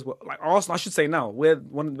the years where, like Arsenal, I should say now, we're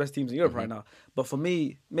one of the best teams in Europe right now. But for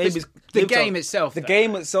me, maybe it's the game itself. The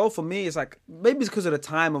game itself, for me, is like, maybe it's because of the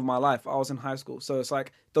time of my life. I was in high school. So it's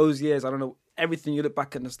like those years, I don't know, everything you look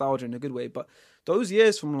back at nostalgia in a good way. But those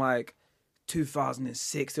years from like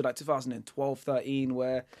 2006 to like 2012, 13,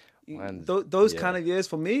 where those kind of years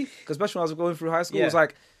for me, because especially when I was going through high school, it was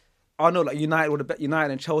like, I know, like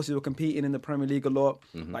United and Chelsea were competing in the Premier League a lot.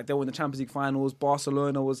 Like they were in the Champions League finals.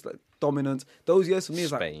 Barcelona was like dominant. Those years for me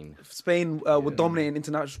is like Spain were dominating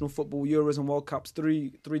international football, Euros and World Cups,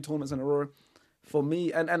 three tournaments in a row. For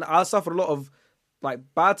me, and I suffered a lot of like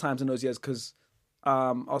bad times in those years because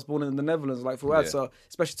I was born in the Netherlands, like Fuad. So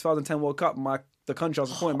especially 2010 World Cup, the country I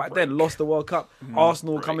was supporting back then lost the World Cup.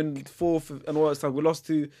 Arsenal coming fourth and all that stuff. We lost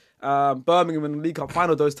to Birmingham in the League Cup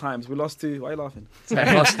final those times. We lost to... Why are you laughing?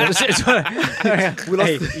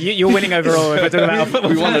 You're winning overall if we're talking about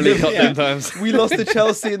football. We won the League Cup 10 times. We lost to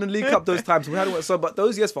Chelsea in the League Cup those times. But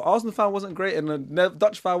those years for Arsenal fan wasn't great, and the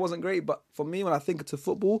Dutch fan wasn't great. But for me, when I think to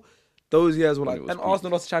football, those years were like... And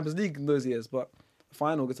Arsenal lost the Champions League in those years, but...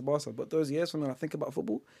 Final gets to Barca, but those years when I think about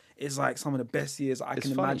football, it's like some of the best years I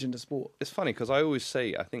can imagine the sport. It's funny because I always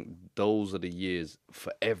say I think those are the years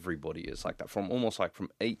for everybody. It's like that from almost like from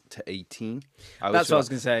 8 to 18. That's what I was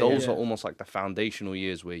going to say. Those are almost like the foundational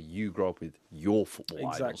years where you grow up with your football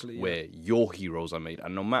idols, where your heroes are made,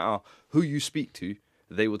 and no matter who you speak to,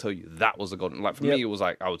 they will tell you that was the golden. Like for me, it was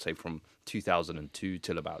like I would say from 2002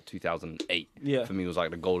 till about 2008. Yeah, for me, it was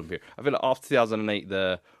like the golden period. I feel like after 2008,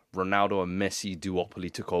 the Ronaldo and Messi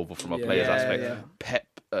duopoly took over from a player's aspect. Yeah. Pep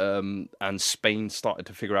and Spain started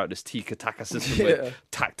to figure out this tiki-taka system where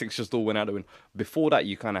tactics just all went out the window. Before that,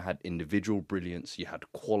 you kind of had individual brilliance. You had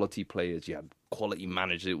quality players. You had quality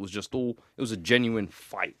managers. It was just all... It was a genuine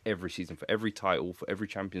fight every season for every title, for every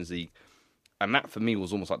Champions League. And that, for me,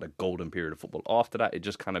 was almost like the golden period of football. After that, it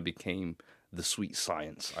just kind of became the sweet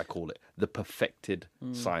science, I call it. The perfected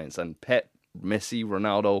science. And Pep, Messi,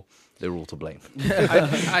 Ronaldo, they're all to blame.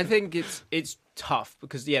 I think it's tough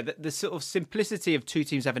because the sort of simplicity of two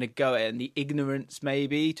teams having a go at it and the ignorance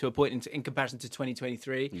maybe to a point in comparison to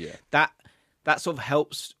 2023 that sort of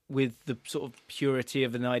helps with the sort of purity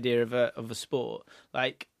of an idea of a sport.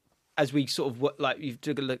 Like as we sort of like you've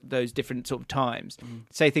took a look at those different sort of times,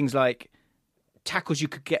 say things like tackles you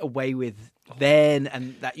could get away with then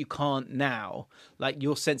and that you can't now. Like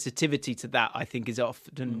your sensitivity to that, I think, is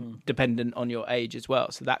often dependent on your age as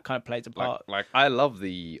well. So that kind of plays a part. Like I love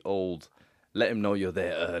the old let him know you're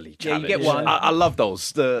there early. Yeah, you Challenge. get one. I love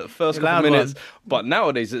those, the first couple Loud minutes. one. But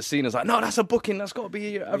nowadays it's seen as like, no, that's a booking. That's got to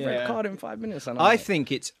be a red card in 5 minutes. And I'm I like,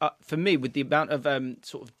 think it's for me with the amount of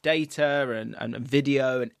sort of data and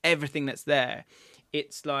video and everything that's there.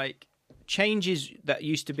 It's like changes that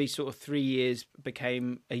used to be sort of 3 years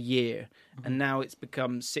became a year, and now it's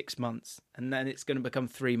become 6 months, and then it's going to become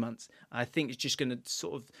 3 months. I think it's just going to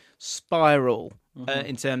sort of spiral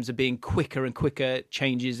in terms of being quicker and quicker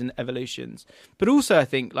changes and evolutions. But also, I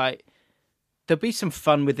think like there'll be some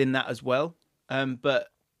fun within that as well. But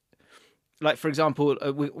like for example,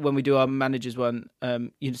 when we do our managers one,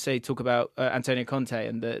 talk about Antonio Conte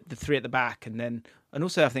and the three at the back, and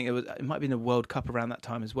also I think it might have been the World Cup around that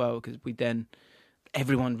time as well, because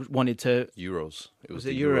everyone wanted to Euros. It was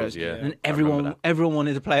the Euros, yeah. and everyone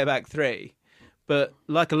wanted to play a back three, but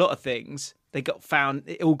like a lot of things, it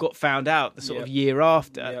all got found out the sort of year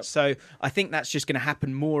after. Yep. So I think that's just going to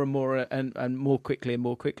happen more and more and more quickly and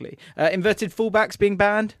more quickly. Inverted fullbacks being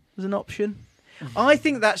banned was an option. I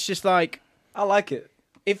think that's just like, I like it.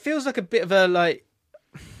 it feels like a bit of a like.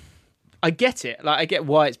 I get it, like I get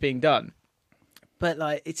why it's being done, but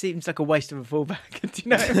like it seems like a waste of a fullback. Do you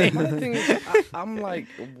know what I mean? The thing is, I'm like,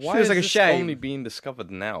 why Feels is like a this shame. only being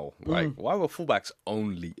discovered now? Like, why were fullbacks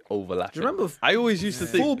only overlapping? Do you remember? I always used to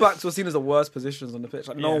think Fullbacks were seen as the worst positions on the pitch.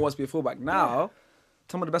 Like no one wants to be a fullback. Now,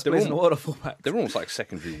 some of the best players in the world are fullbacks. they're almost like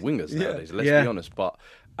secondary wingers nowadays. Let's Yeah. be honest. But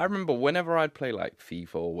I remember whenever I'd play like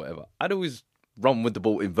FIFA or whatever, I'd always run with the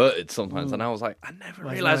ball inverted sometimes, and I was like, I never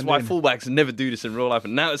realised why fullbacks never do this in real life,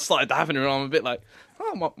 and now it's started to happen, and I'm a bit like,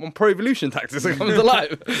 oh, my Pro Evolution tactics are coming to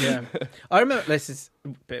life. Yeah, I remember. This is a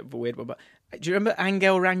bit of a weird one, but do you remember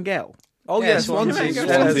Angel Rangel? Oh Yeah, yes, Swansea.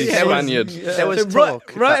 Swansea Spaniard. There was So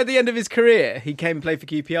talk. right at the end of his career, he came and played for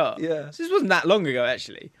QPR. Yeah. So this wasn't that long ago,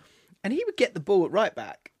 actually. And he would get the ball at right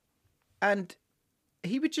back, and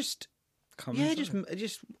he would just,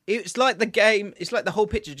 just. It's like the game. It's like the whole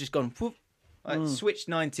pitch had just gone, whoop, like switched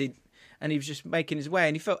 90, and he was just making his way,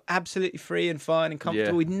 and he felt absolutely free and fine and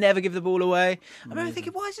comfortable. Yeah. He'd never give the ball away. I remember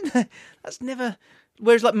thinking, why isn't that? That's never.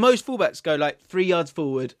 Whereas like most fullbacks go like 3 yards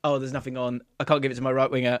forward. Oh, there's nothing on. I can't give it to my right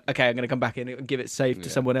winger. Okay, I'm going to come back in and give it safe to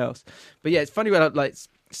someone else. But yeah, it's funny when like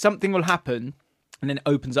something will happen and then it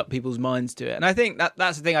opens up people's minds to it. And I think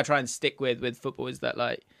that's the thing I try and stick with football, is that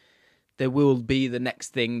like there will be the next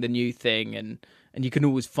thing, the new thing, and you can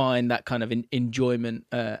always find that kind of enjoyment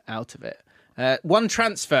out of it. One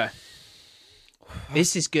transfer.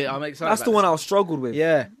 This is good. I'm excited. That's the one I struggled with.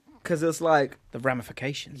 Yeah, because it's like the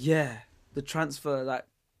ramifications. the transfer that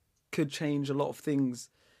could change a lot of things,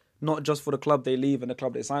 not just for the club they leave and the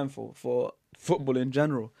club they sign for football in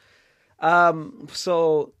general.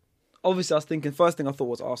 So obviously I was thinking, first thing I thought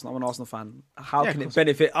was Arsenal. I'm an Arsenal fan. How can it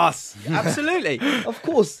benefit us? Absolutely. Of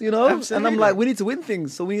course, you know. Absolutely. And I'm like, we need to win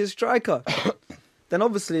things, so we need a striker. Then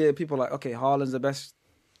obviously people are like, okay, Haaland's the best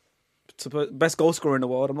goal scorer in the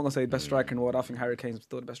world. I'm not gonna say best striker in the world. I think Harry Kane's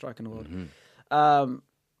still the best striker in the world.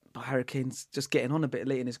 But Harry Kane's just getting on a bit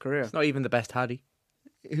late in his career. It's not even the best Harry.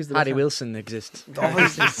 Who's the Harry best? Wilson exists. Oh,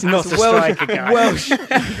 It's not a Welsh, striker guy. Welsh,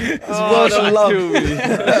 it's Welsh love.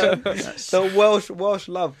 The Welsh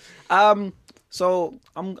love. So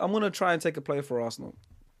I'm gonna try and take a player for Arsenal,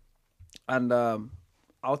 and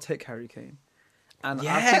I'll take Harry Kane. And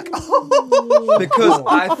I think, because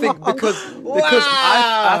I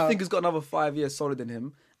think he's got another 5 years solid in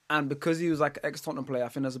him. And because he was like an ex-Tottenham player, I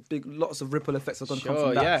think there's lots of ripple effects that are going to come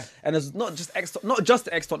from that. Yeah. And there's not just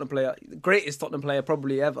the ex-Tottenham player, the greatest Tottenham player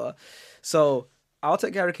probably ever. So I'll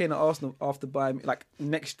take Harry Kane at Arsenal after buying like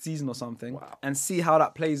next season or something, and see how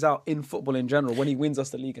that plays out in football in general when he wins us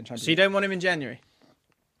the league and Champions So you League. don't want him in January?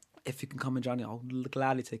 If he can come in January, I'll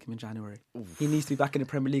gladly take him in January. He needs to be back in the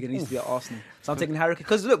Premier League and he needs to be at Arsenal. So I'm taking Harry Kane.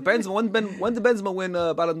 Because look, Benzema, when did Benzema win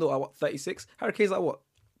Ballon d'Or? At what, 36? Harry Kane's like what?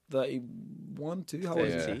 31, 2? How old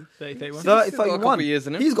is he? 30, 31? 30, He's got a 31. couple of years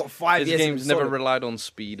in him. He's got 5 His years. game's never solid. relied on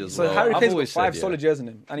speed as So well. Harry I've Kane's got always 5 said, solid years in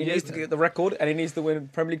him, and he needs to isn't get the record, and he needs to win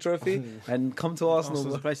Premier League trophy and come to Arsenal.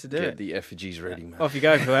 Arsenal's the place to do Get it. the effigies ready, man. Off you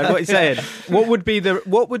go, Fuad. What are you saying? What would be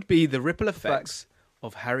the ripple effects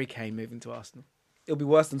of Harry Kane moving to Arsenal? It'll be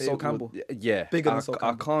worse than It Sol would- Campbell. Yeah, Bigger than I, Sol I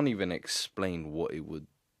Campbell. can't even explain what it would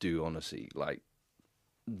do. Honestly, like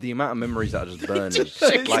the amount of memories that are just burning.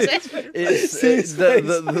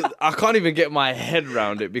 I can't even get my head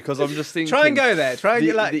around it because I'm just thinking. Try and go there. Try and the,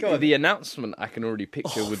 get like. go on. the announcement I can already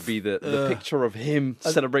picture would be the picture of him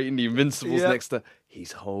celebrating the Invincibles next to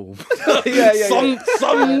he's home. Yeah.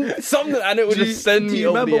 Something, and it would just send Do me you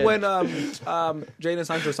over remember the when edge. Jadon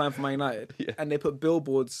Sancho signed for Man United and they put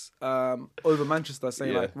billboards over Manchester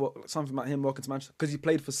saying like something about him welcome to Manchester because he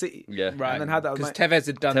played for City. Yeah. Right. And then had that Because Tevez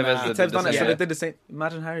had done that. Tevez done it, so Yeah. they did the same.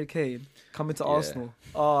 Imagine Harry Kane coming to Arsenal.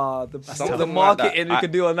 The Something like marketing that. we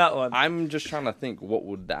could do on that one. I'm just trying to think what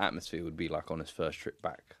would the atmosphere would be like on his first trip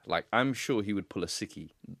back. Like, I'm sure he would pull a sickie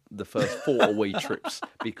the first 4 away trips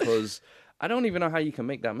because I don't even know how you can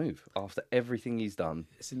make that move after everything he's done.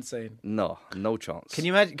 It's insane. No chance. Can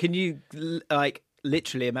you imagine? Can you like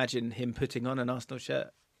literally imagine him putting on an Arsenal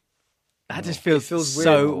shirt? That just feels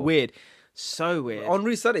so weird. So weird.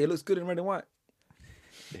 Henry said it. It looks good in red and white.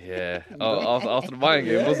 Yeah. After the Bayern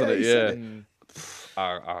game, wasn't it? Yeah.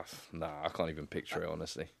 I can't even picture it,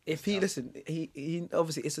 honestly. If he he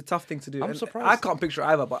obviously it's a tough thing to do. I'm And surprised. I can't picture it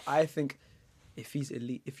either, but I think if he's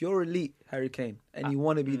elite, if you're elite, Harry Kane, and you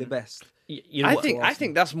want to be the best, You know I what?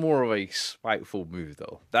 think that's more of a spiteful move,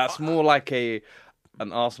 though. That's more like an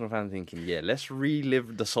Arsenal fan thinking, let's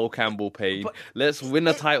relive the Sol Campbell pain. Let's win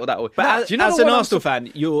a title that way. But do you know as what an I'm Arsenal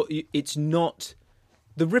fan, it's not.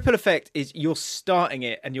 The ripple effect is you're starting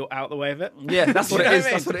it and you're out the way of it. yeah, that's what it is.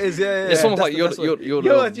 That's what it is. Yeah. It's almost like That's you're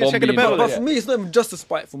You're checking the bell. But for me, it's not even just a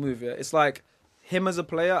spiteful move. Yeah, it's like him as a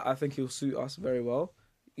player. I think he'll suit us very well.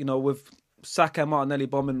 You know, with Saka and Martinelli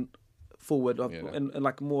bombing forward in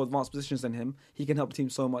like more advanced positions than him, he can help the team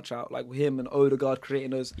so much out. Like with him and Odegaard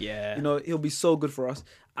creating those. Yeah. You know, he'll be so good for us.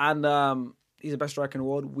 And he's the best striker in the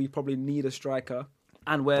world. We probably need a striker.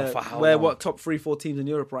 And we're top 3-4 teams in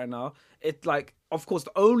Europe right now. It's like, of course,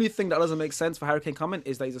 the only thing that doesn't make sense for Harry Kane coming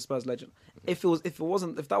is that he's a Spurs legend. If that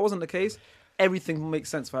wasn't the case, everything makes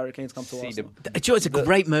sense for Harry Kane to come to Arsenal. It's a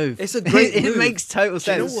great move. It's a great move. It makes total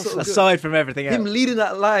Do you know sense. what's so good? Aside from everything else, Him leading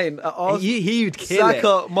that line at Arsenal, he would kill it.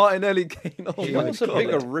 Saka, Martinelli, Kane. Oh You my know what's a God.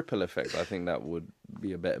 bigger ripple effect? I think that would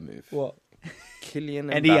be a better move. What?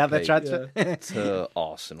 Kylian Any Mbappe other transfer? to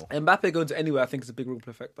Arsenal. Mbappe going to anywhere, I think, is a big ripple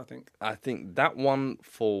effect. I think that one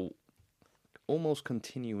for almost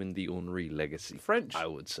continuing the Henry legacy. French. I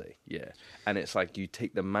would say, yeah. And it's like you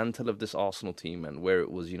take the mantle of this Arsenal team and where it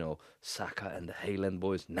was, Saka and the Haaland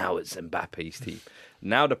boys, now it's Mbappe's team.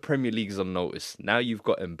 Now the Premier League's on notice. Now you've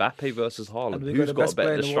got Mbappe versus Haaland. we've got Who's the got a best player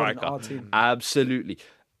better in the world in striker? our team. Absolutely.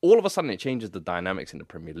 All of a sudden, it changes the dynamics in the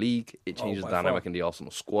Premier League. It changes the by dynamic far. in the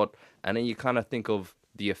Arsenal squad. And then you kind of think of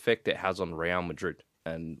the effect it has on Real Madrid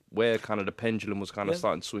and where kind of the pendulum was kind of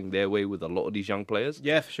starting to swing their way with a lot of these young players.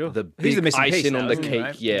 Yeah, for sure. The He's big the missing piece icing now, on the isn't he, cake,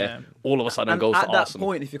 right? yeah. All of a sudden And goes at to that Arsenal.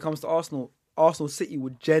 point, if it comes to Arsenal City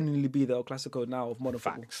would genuinely be the El Clasico now of modern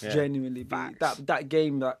Facts. football. Yeah. Genuinely be. That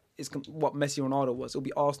game that is what Messi and Ronaldo was. It'll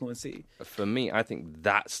be Arsenal and City. For me, I think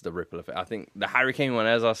that's the ripple effect. I think the Harry Kane one,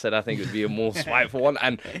 as I said, I think it would be a more spiteful one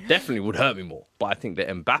and definitely would hurt me more. But I think the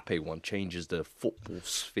Mbappe one changes the football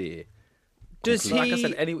sphere. Does he? Like I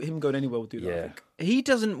said, him going anywhere will do that. I Yeah. think. He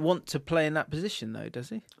doesn't want to play in that position, though, does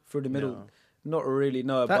he? Through the middle, not really.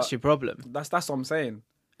 No, That's but your problem. That's what I'm saying.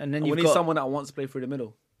 And then We you've need got someone that wants to play through the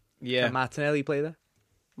middle. yeah. Can Martinelli play there?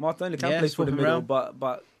 Martinelli can Yeah, play through the swap him middle, around.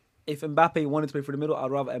 but if Mbappe wanted to play through the middle,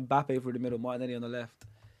 I'd rather Mbappe through the middle, Martinelli on the left,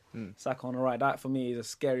 Saka on the right. That for me is a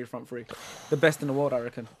scary front three, the best in the world, I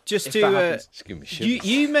reckon. Just if to that happens. Just give me shit.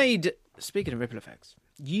 you made, speaking of ripple effects,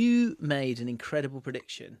 you made an incredible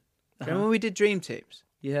prediction. Remember when we did Dream Teams?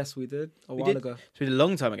 Yes, we did a We while did. ago. So we did a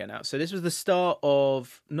long time ago now. So this was the start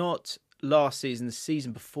of not last season, the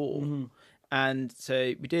season before. And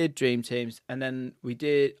so we did Dream Teams, and then we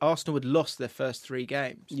did. Arsenal had lost their first 3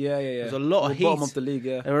 games. Yeah. There was a lot of We're heat. bottom of the league.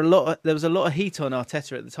 Yeah, There was a lot of heat on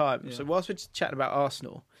Arteta at the time. So whilst we're just chatting about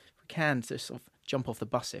Arsenal, we can just sort of jump off the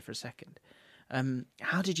bus here for a second.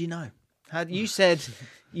 How did you know? You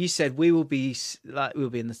said we will be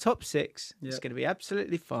in the top 6. It's going to be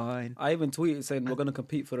absolutely fine. I even tweeted saying we're going to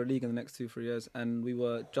compete for the league in the next 2-3 years, and we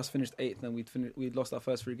were just finished 8th, and we'd lost our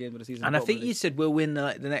first 3 games of the season. And I bottom think of the you league. said we'll win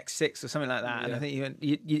the next 6 or something like that. And Yeah. I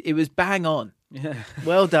think it was bang on. Yeah.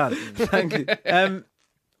 Well done. Thank you.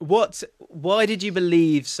 Why did you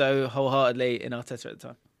believe so wholeheartedly in Arteta at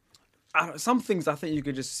the time? Some things I think you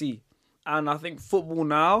could just see, and I think football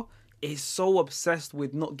now is so obsessed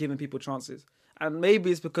with not giving people chances. And maybe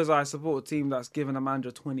it's because I support a team that's given a manager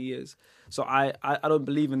 20 years. So I don't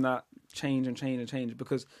believe in that change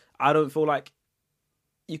because I don't feel like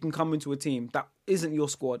you can come into a team that isn't your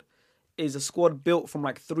squad, is a squad built from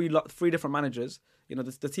like three different managers. You know,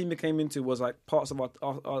 the team it came into was like parts of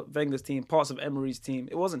our Wenger's team, parts of Emery's team.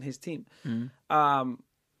 It wasn't his team.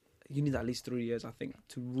 You need at least 3 years, I think,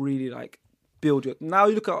 to really like build it. Now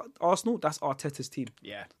you look at Arsenal, that's Arteta's team.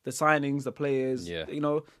 Yeah. The signings, the players. Yeah. You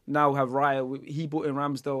know, now we have Raya. He brought in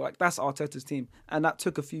Ramsdale. Like, that's Arteta's team. And that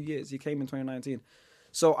took a few years. He came in 2019.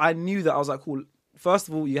 So I knew that. I was like, cool. First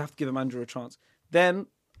of all, you have to give a manager a chance. Then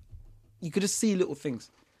you could just see little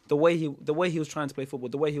things. The way he was trying to play football,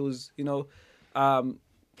 the way he was,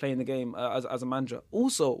 playing the game as a manager.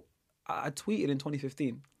 Also, I tweeted in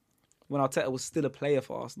 2015 when Arteta was still a player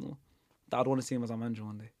for Arsenal that I'd want to see him as our manager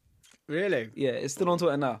one day. Really? Yeah, it's still on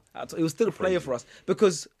Twitter now. He was still a player for us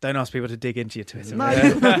because. Don't ask people to dig into your Twitter. No.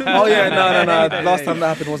 Last time that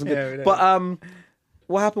happened wasn't good. Yeah, but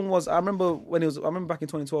what happened was I remember back in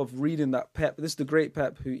 2012 reading that Pep. This is the great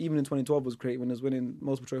Pep who even in 2012 was great when he was winning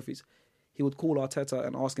multiple trophies. He would call Arteta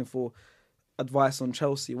and ask him for advice on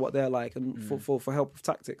Chelsea, what they're like, and for help with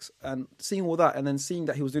tactics. And seeing all that, and then seeing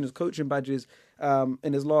that he was doing his coaching badges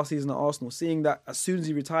in his last season at Arsenal, seeing that as soon as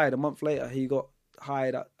he retired, a month later, he got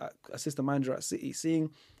hired at assistant manager at City,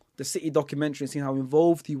 seeing the City documentary and seeing how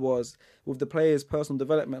involved he was with the players' personal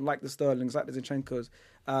development, like the Sterlings, like the Zinchenko's.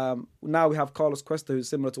 Now we have Carlos Cuesta, who's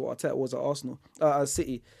similar to what Arteta was at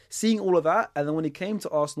City. Seeing all of that, and then when he came to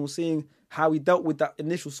Arsenal, seeing how he dealt with that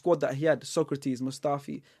initial squad that he had, Socrates,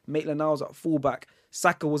 Mustafi, Maitland-Niles at fullback,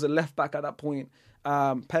 Saka was at left back at that point,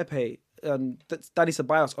 Pepe, Dani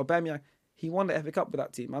Ceballos, Aubameyang. He won the FA Cup with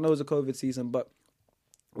that team. I know it was a COVID season, but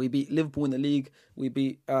we beat Liverpool in the league. We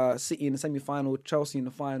beat City in the semi-final, Chelsea in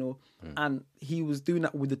the final. And he was doing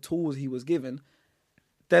that with the tools he was given.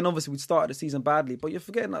 Then obviously we started the season badly. But you're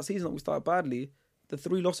forgetting that season that we started badly, the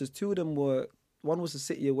 3 losses, 2 of them were, one was the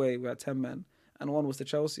City away, we had 10 men, and one was to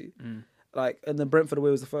Chelsea. And then Brentford away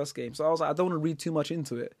was the first game. So I was like, I don't want to read too much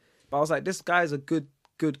into it. But I was like, this guy's a good,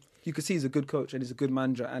 you could see he's a good coach and he's a good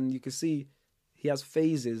manager. And you could see he has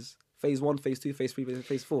phases. Phase 1, Phase 2, Phase 3,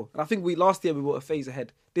 Phase 4. And I think last year we were a phase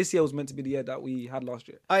ahead. This year was meant to be the year that we had last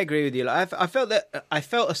year. I agree with you. Like, I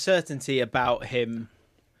felt a certainty about him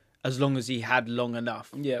as long as he had long enough.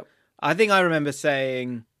 Yeah. I think I remember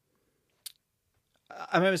saying,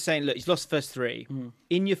 look, he's lost the first 3.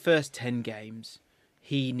 In your first 10 games,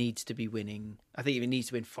 he needs to be winning. I think he needs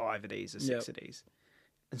to win 5 of these or 6 of these.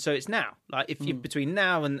 And so it's now. Like, if you between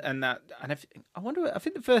now and that, and I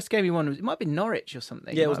think the first game he won it might be Norwich or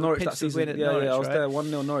something. Yeah, it was Norwich that season. I was there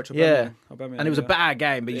 1-0 Norwich. Aubameyang, and it was a bad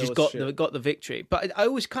game, but he just got the victory. But I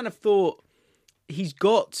always kind of thought he's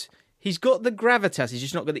got the gravitas. He's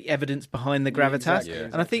just not got the evidence behind the gravitas. Exactly.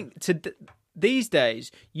 And I think these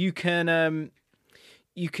days you can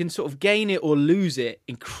sort of gain it or lose it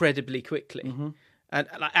incredibly quickly. And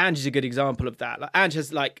like Ange is a good example of that. Like Ange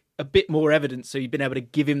has like a bit more evidence, so you've been able to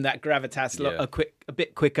give him that gravitas a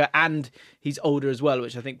bit quicker, and he's older as well,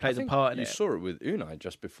 which I think plays a part in it. You saw it with Unai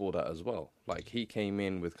just before that as well. Like he came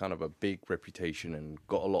in with kind of a big reputation and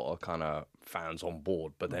got a lot of kind of fans on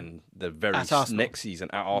board, but then the very next season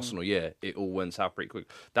at Arsenal, it all went south pretty quick.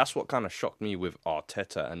 That's what kind of shocked me with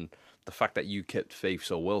Arteta and the fact that you kept faith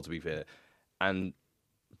so well, to be fair, and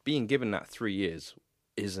being given that 3 years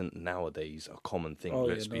isn't nowadays a common thing,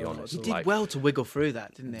 let's be honest. He did well to wiggle through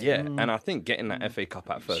that, didn't he? Yeah, and I think getting that FA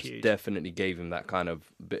Cup at first definitely gave him that kind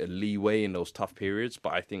of bit of leeway in those tough periods,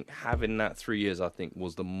 but I think having that 3 years, I think,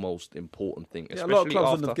 was the most important thing. Yeah, a lot of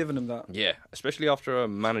clubs wouldn't have given him that. Yeah, especially after a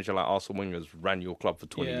manager like Arsene Wenger's ran your club for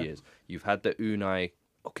 20 years. You've had the Unai,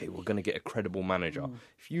 okay, we're going to get a credible manager.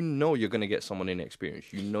 If you know you're going to get someone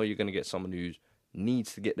inexperienced, you know you're going to get someone who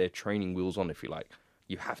needs to get their training wheels on, if you like,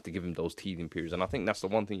 you have to give him those teething periods. And I think that's the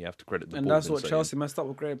one thing you have to credit the board. And that's what Chelsea messed up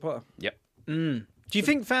with Graham Potter. Yep. Do you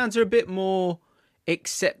think fans are a bit more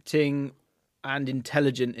accepting and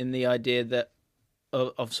intelligent in the idea that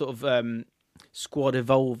of sort of squad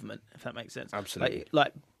involvement, if that makes sense? Absolutely.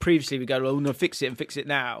 Like previously we go, well, no, fix it and fix it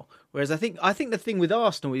now. Whereas I think the thing with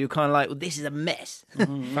Arsenal, you're kind of like, well, this is a mess.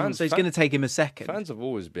 So it's going to take him a second. Fans have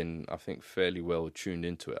always been, I think, fairly well tuned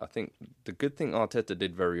into it. I think the good thing Arteta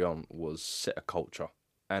did very on was set a culture.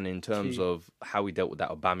 And in terms of how he dealt with that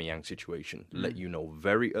Aubameyang situation, let you know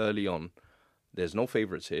very early on, there's no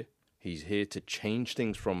favourites here. He's here to change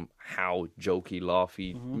things from how jokey,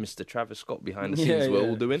 laughy, Mr. Travis Scott behind the scenes we're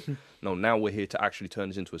all doing. No, now we're here to actually turn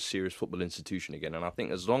this into a serious football institution again. And I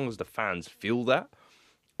think as long as the fans feel that,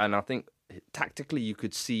 and I think tactically you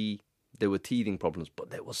could see there were teething problems, but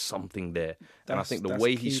there was something there. And I think the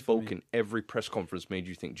way he spoke in every press conference made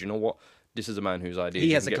you think, do you know what? This is a man whose ideas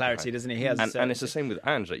he has a clarity, doesn't he? He has and it's the same with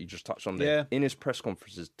Ange that you just touched on there. In his press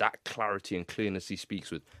conferences, that clarity and clearness he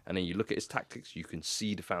speaks with, and then you look at his tactics, you can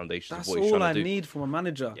see the foundations of what he's trying to do. That's all I need from a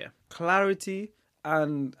manager. Yeah. Clarity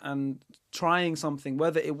and trying something,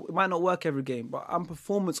 whether it might not work every game, but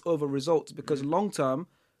performance over results, because long term,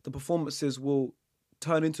 the performances will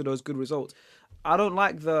turn into those good results. I don't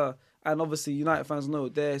like the And obviously, United fans know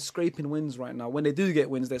they're scraping wins right now. When they do get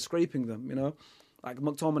wins, they're scraping them, you know? Like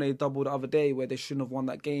McTominay doubled the other day where they shouldn't have won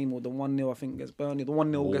that game, or the 1-0, I think, against Burnley, the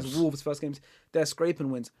 1-0 against Wolves first games. They're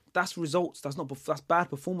scraping wins. That's results. That's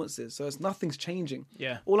bad performances. So nothing's changing.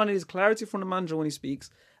 Yeah. All I need is clarity from the manager when he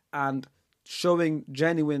speaks and showing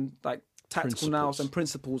genuine like tactical nous and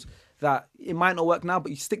principles that it might not work now,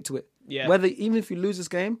 but you stick to it. Yeah. Whether even if you lose this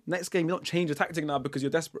game, next game you don't change your tactic now because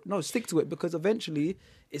you're desperate. No, stick to it because eventually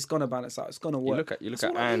it's gonna balance out. It's gonna work. You look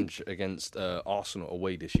at Ange against Arsenal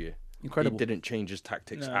away this year. Incredible. He didn't change his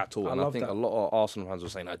tactics at all. I And I love think that. a lot of Arsenal fans were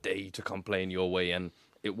saying, I dare you to come playing your way. And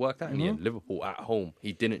it worked out in the end. Liverpool at home,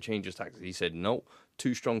 he didn't change his tactics. He said, no,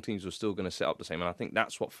 two strong teams were still going to set up the same. And I think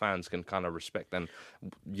that's what fans can kind of respect. And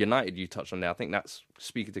United, you touched on there, I think that's,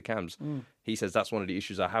 speaking to Cam's, he says that's one of the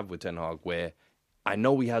issues I have with Ten Hag, where I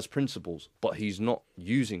know he has principles, but he's not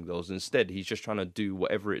using those. Instead, he's just trying to do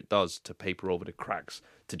whatever it does to paper over the cracks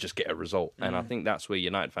to just get a result. And I think that's where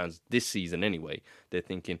United fans, this season anyway, they're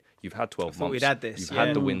thinking, you've had 12 months. we'd had this, You've yeah.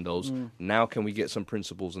 had the windows. Now can we get some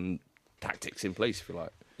principles and tactics in place, if you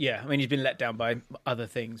like? Yeah, I mean, he's been let down by other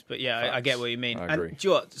things, but yeah, I get what you mean. I agree. And do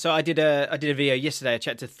you know what? So I did a video yesterday. I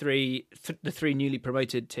chatted to the three newly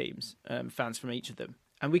promoted teams, fans from each of them.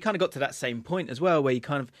 And we kind of got to that same point as well, where you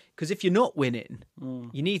kind of, because if you're not winning,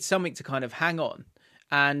 you need something to kind of hang on.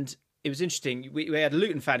 And it was interesting. We had a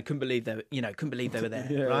Luton fan couldn't believe they were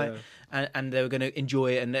there, right? Yeah. And they were going to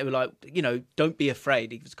enjoy it, and they were like, don't be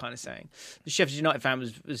afraid. He was kind of saying. The Sheffield United fan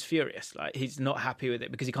was furious, like he's not happy with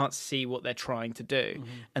it because he can't see what they're trying to do. Mm-hmm.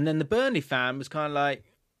 And then the Burnley fan was kind of like,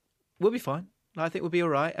 we'll be fine. I think we'll be all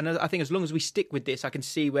right. And I think as long as we stick with this, I can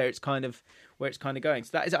see where it's kind of going.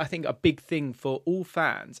 So that is, I think, a big thing for all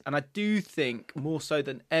fans. And I do think more so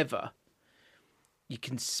than ever, you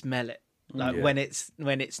can smell it. Like when it's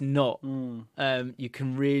not, you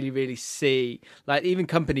can really, really see. Like even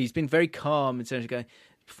companies been very calm in terms of going,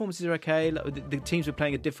 performances are okay. Like the teams we're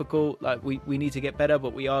playing are difficult. Like we need to get better,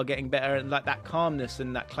 but we are getting better. And like that calmness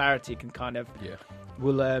and that clarity can kind of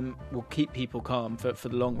will keep people calm for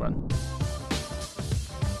the long run.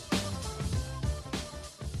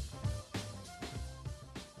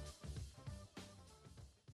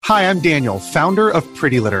 Hi, I'm Daniel, founder of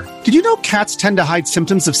Pretty Litter. Did you know cats tend to hide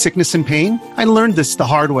symptoms of sickness and pain? I learned this the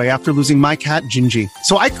hard way after losing my cat, Gingy.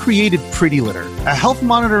 So I created Pretty Litter, a health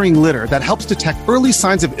monitoring litter that helps detect early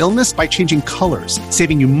signs of illness by changing colors,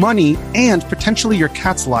 saving you money and potentially your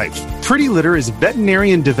cat's life. Pretty Litter is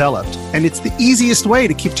veterinarian developed, and it's the easiest way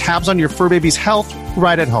to keep tabs on your fur baby's health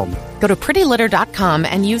right at home. Go to prettylitter.com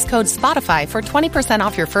and use code SPOTIFY for 20%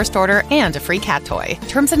 off your first order and a free cat toy.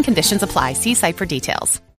 Terms and conditions apply. See site for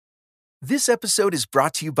details. This episode is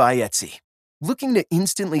brought to you by Etsy. Looking to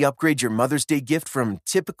instantly upgrade your Mother's Day gift from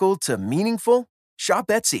typical to meaningful? Shop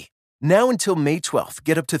Etsy. Now until May 12th,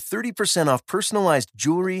 get up to 30% off personalized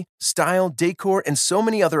jewelry, style, decor, and so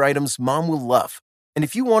many other items Mom will love. And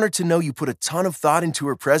if you want her to know you put a ton of thought into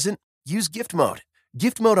her present, use gift mode.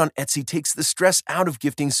 Gift mode on Etsy takes the stress out of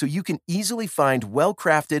gifting so you can easily find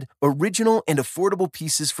well-crafted, original, and affordable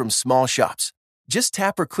pieces from small shops. Just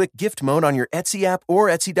tap or click gift mode on your Etsy app or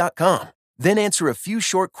Etsy.com. Then answer a few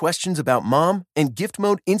short questions about Mom, and gift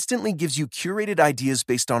mode instantly gives you curated ideas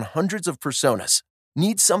based on hundreds of personas.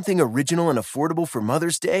 Need something original and affordable for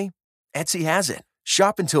Mother's Day? Etsy has it.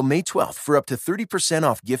 Shop until May 12th for up to 30%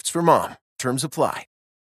 off gifts for Mom. Terms apply.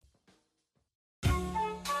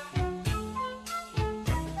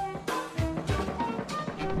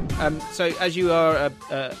 So as you are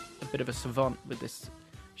a bit of a savant with this,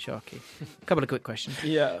 Sharky, a couple of quick questions.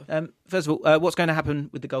 Yeah. First of all, what's going to happen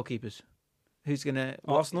with the goalkeepers? Who's going to...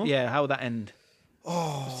 Arsenal? Yeah, how will that end?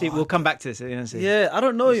 See, we'll come back to this. Yeah, I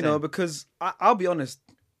don't know, because I'll be honest.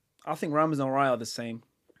 I think Ramsey and Raya are the same.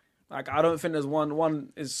 Like, I don't think there's one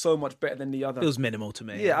is so much better than the other. Feels minimal to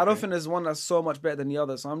me. Yeah, I don't think there's one that's so much better than the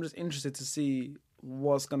other. So I'm just interested to see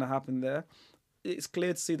what's going to happen there. It's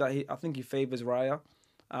clear to see that I think he favours Raya.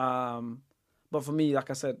 But for me, like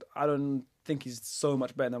I said, I don't think he's so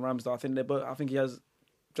much better than Ramsdale. I think he has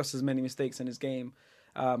just as many mistakes in his game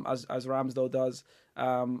as Ramsdale does.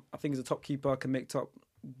 I think he's a top keeper, can make top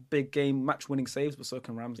big game match-winning saves, but so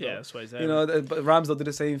can Ramsdale. Yeah, that's what he's saying. But Ramsdale did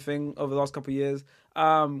the same thing over the last couple of years.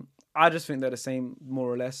 I just think they're the same, more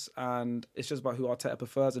or less, and it's just about who Arteta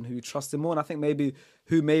prefers and who trusts him more. And I think maybe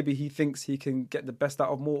he thinks he can get the best out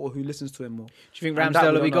of more, or who listens to him more. Do you think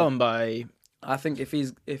Ramsdale will be gone by I think if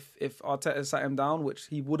Arteta sat him down, which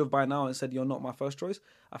he would have by now, and said, "You're not my first choice,"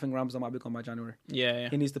 I think Ramsdale might be gone by January. Yeah.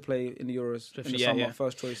 He needs to play in the Euros in the summer,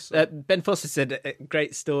 first choice. So. Ben Foster said a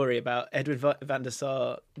great story about Edward van der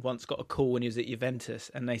Sar once got a call when he was at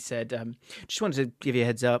Juventus, and they said, "Just wanted to give you a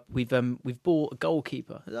heads up. We've bought a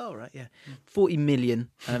goalkeeper." I said, "Oh, right, yeah, 40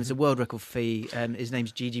 million. It's a world record fee. His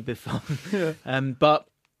name's Gigi Buffon, but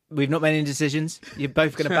we've not made any decisions. You're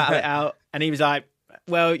both going to battle it out." And he was like,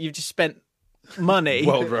 "Well, you've just spent money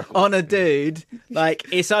on a dude, like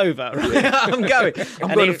it's over. Right? I'm going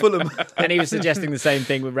to Fulham." And he was suggesting the same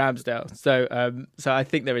thing with Ramsdale. So I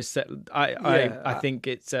think there is. I think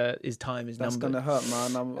it's his time is that's numbered. That's going to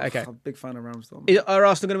hurt, man. I'm a big fan of Ramsdale. Are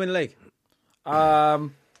Arsenal going to win the league?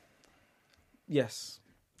 Yes,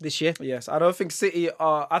 this year. Yes, I don't think City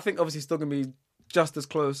are. I think obviously still going to be just as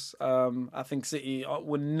close. I think City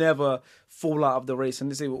would never fall out of the race,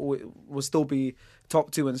 and City will still be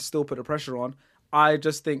top two and still put the pressure on. I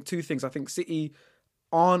just think two things. I think City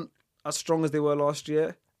aren't as strong as they were last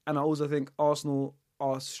year, and I also think Arsenal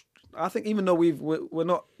are. I think even though we're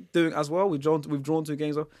not doing as well, we've drawn 2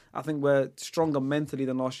 games off. I think we're stronger mentally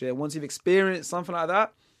than last year. Once you've experienced something like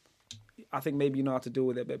that, I think maybe you know how to deal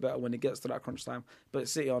with it a bit better when it gets to that crunch time. But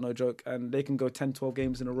City are no joke, and they can go 10, 12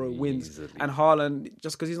 games in a row, wins. And Haaland,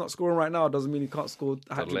 just because he's not scoring right now, doesn't mean he can't score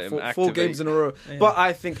four games in a row. Yeah. But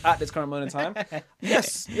I think at this current moment in time,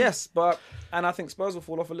 yes. And I think Spurs will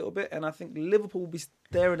fall off a little bit, and I think Liverpool will be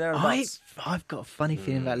there and thereabouts. I've got a funny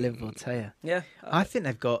feeling about Liverpool, I'll tell you. Yeah. I think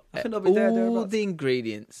they've got all the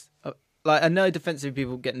ingredients. Like, I know defensive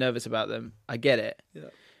people get nervous about them. I get it. Yeah.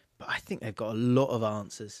 But I think they've got a lot of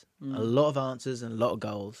answers. A lot of answers and a lot of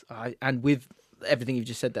goals. And with everything you've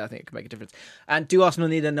just said there, I think it can make a difference. And do Arsenal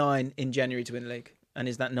need a 9 in January to win the league? And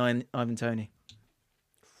is that 9 Ivan Toney?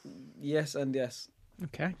 Yes and yes.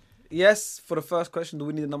 Okay. Yes, for the first question, do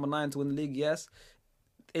we need a number 9 to win the league? Yes.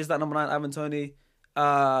 Is that number 9 Ivan Toney?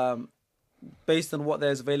 Based on what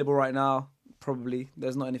there's available right now, probably.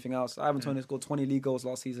 There's not anything else. Ivan Toney scored 20 league goals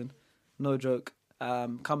last season. No joke.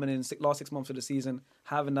 Coming in last 6 months of the season,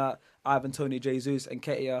 having that Ivan Toney, Jesus and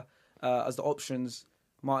Ketia as the options,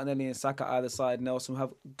 Martinelli and Saka either side, Nelson will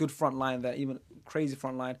have good front line there, even crazy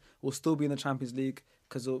front line. We'll still be in the Champions League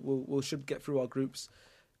because we should get through our groups.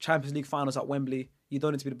 Champions League finals at Wembley. You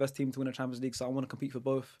don't need to be the best team to win a Champions League, so I want to compete for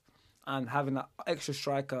both. And having that extra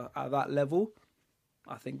striker at that level,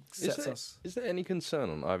 I think sets us. Is there any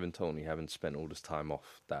concern on Ivan Toney having spent all this time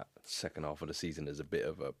off that second half of the season as a bit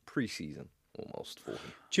of a pre-season? Almost for him.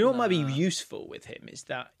 Do you know what might be useful with him is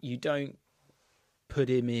that you don't put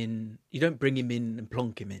him in, you don't bring him in and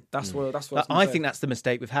plonk him in. That's what I think that's the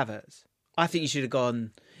mistake with Havertz. I think he should have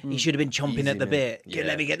gone. He should have been chomping at the bit. Yeah.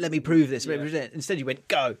 Let me prove this. Yeah. Instead, you went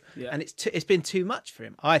go, and it's been too much for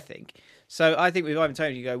him. I think. So I think with Ivan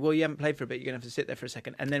Toney, you go, well, you haven't played for a bit. You're gonna have to sit there for a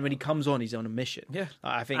second, and then when he comes on, he's on a mission. Yeah,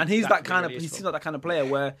 I think. And he's that kind of. He seems like that kind of player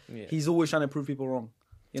where he's always trying to prove people wrong.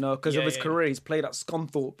 You know, because of his career, he's played at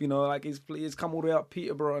Scunthorpe. You know, like he's come all the way up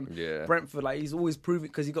Peterborough and Brentford. Like he's always proving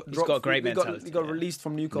because he's got a great mentality. He got released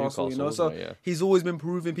from Newcastle. You know, so he's always been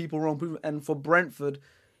proving people wrong. And for Brentford,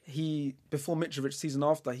 he before Mitrovic season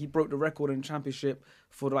after he broke the record in the Championship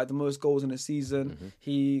for like the most goals in a season. Mm-hmm.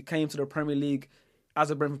 He came to the Premier League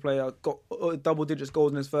as a Brentford player, got double digits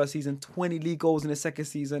goals in his first season, 20 league goals in his second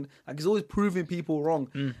season. Like he's always proving people wrong.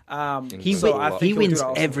 He wins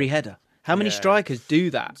every header. How many strikers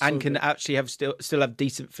do that and can actually have still have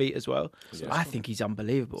decent feet as well? So I think he's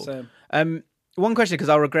unbelievable. Same. One question, because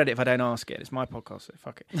I'll regret it if I don't ask it. It's my podcast, so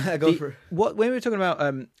fuck it. Go for it. When we were talking about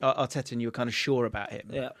Arteta and you were kind of sure about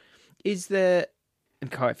him, is there,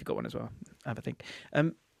 and Kai, if you've got one as well, have a think.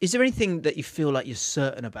 Is there anything that you feel like you're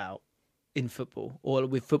certain about in football or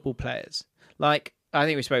with football players? Like, I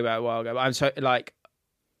think we spoke about it a while ago, but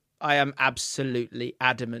I am absolutely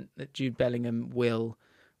adamant that Jude Bellingham will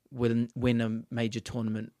win a major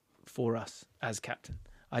tournament for us as captain.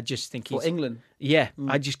 I just think for England. Yeah,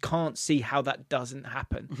 I just can't see how that doesn't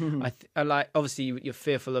happen. I like obviously you're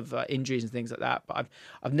fearful of injuries and things like that, but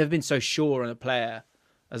I've never been so sure on a player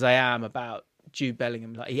as I am about Jude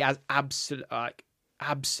Bellingham. Like he has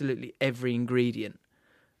absolutely every ingredient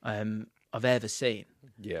I've ever seen.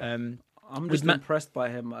 Yeah, I'm just impressed by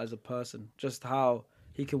him as a person. Just how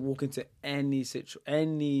he can walk into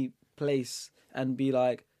any place and be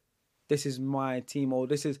like, this is my team, or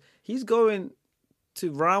he's going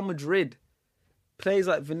to Real Madrid, plays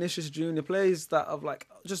like Vinicius Jr., plays that of like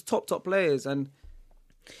just top players, and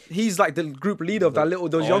he's like the group leader of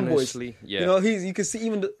those young boys. Yeah. You know, you can see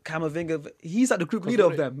even Camavinga, he's like the group leader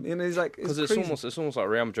of them. You know, he's like because it's almost like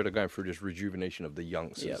Real Madrid are going through this rejuvenation of the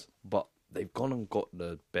youngsters, but they've gone and got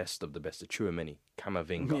the best of the best. Chouameni,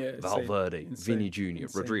 Camavinga, Yeah, Valverde, insane. Vinny Jr.,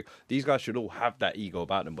 Rodrigo. These guys should all have that ego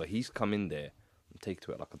about them, but he's come in there and take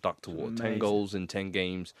to it like a duck to water. 10 goals in 10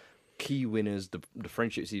 games, key winners, the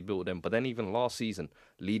friendships he's built with them. But then even last season,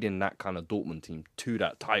 leading that kind of Dortmund team to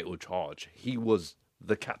that title charge, he was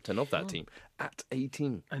the captain of that team at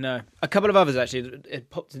 18. I know. A couple of others, actually. It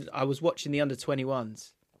popped in, I was watching the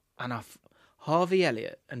under-21s, and Harvey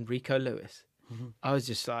Elliott and Rico Lewis. I was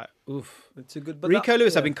just like, oof. It's a good. But Rico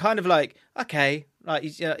Lewis, I've been kind of like, okay, like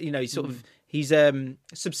he's, he's sort of, he's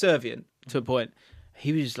subservient to a point.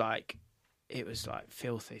 He was like, it was like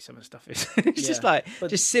filthy. Some of the stuff it's just like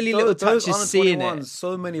But just silly those little touches. Seeing it, under-21s,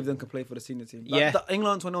 so many of them can play for the senior team. Like, the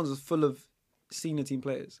England 21s is full of senior team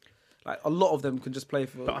players. Like a lot of them can just play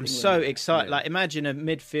for. But I'm England. so excited. Like imagine a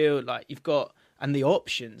midfield like you've got. And the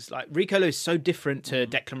options, like Rico Lewis is so different to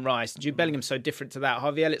Declan Rice, Jude Bellingham's so different to that,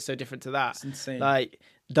 Harvey Elliott's so different to that. It's insane. Like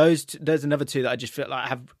there's another two that I just feel like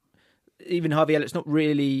have. Even Harvey Elliott's not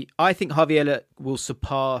really. I think Harvey Elliott will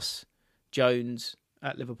surpass Jones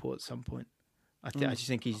at Liverpool at some point. I just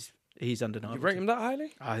think he's undeniable. You rate him that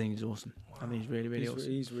highly? I think he's awesome. I think he's really awesome.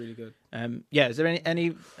 He's really good. Yeah. Is there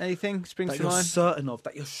anything springs That to you're mind? certain of,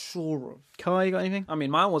 that you're sure of. Kai, you got anything? I mean,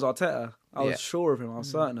 mine was Arteta. I Yeah. was sure of him. I was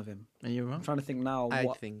certain of him. And you're I'm right. trying to think now. I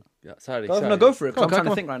What? think. Sorry. Go for it. 'Cause I'm trying come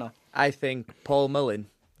to think right now. I think Paul Mullin,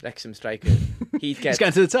 Wrexham striker, He's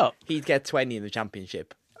going to the top. he'd get 20 in the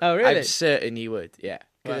Championship. Oh really? I'm certain he would, yeah.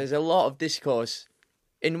 Because Wow. there's a lot of discourse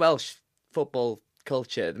in Welsh football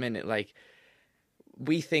culture at the minute. Like,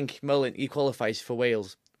 we think Mullin, he qualifies for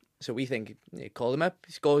Wales. So we think, call him up,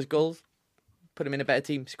 he scores goals, put him in a better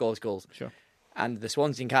team, scores goals. Sure. And the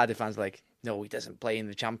Swansea and Cardiff fans are like, no, he doesn't play in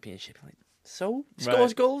the Championship. I'm like, so?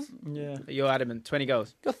 Scores goals? Yeah. You're adamant. 20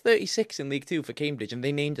 goals. Got 36 in League Two for Cambridge, and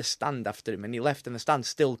they named a stand after him, and he left, and the stand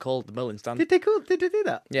still called the Mullin stand. Did they do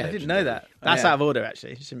that? Yeah. I didn't know that. That's Yeah. out of order,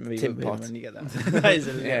 actually. You shouldn't be Tim with him Pot. when you get that. That is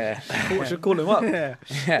a little- Yeah. Should call him up. Yeah.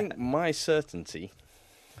 I think my certainty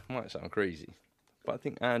might sound crazy, but I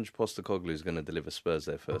think Ange Postecoglou is going to deliver Spurs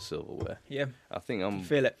their first silverware. Yeah. I think I'm.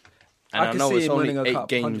 Feel it. And I I can know see it's him only winning a 8 cup,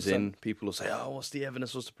 games 100%. in. People will say, "Oh, what's the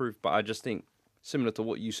evidence? What's the proof?" But I just think, similar to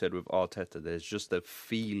what you said with Arteta, there's just a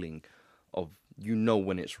feeling of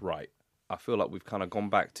when it's right. I feel like we've kind of gone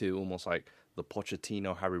back to almost like the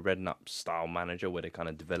Pochettino, Harry Redknapp style manager, where they kind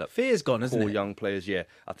of develop Fear's gone, hasn't core it? young players. Yeah,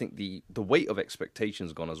 I think the weight of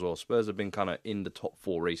expectations gone as well. Spurs have been kind of in the top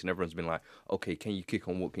 4 race, and everyone's been like, "Okay, can you kick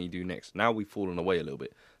on? What can you do next?" Now we've fallen away a little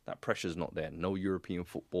bit. That pressure's not there. No European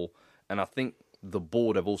football, and I think the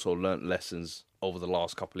board have also learnt lessons over the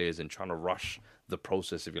last couple of years in trying to rush the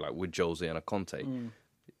process, if you like, with Jose and a Conte.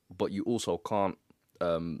 But you also can't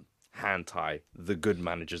hand tie the good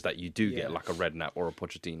managers that you do get, like a Redknapp or a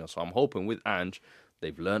Pochettino. So I'm hoping with Ange,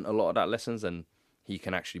 they've learnt a lot of that lessons, and he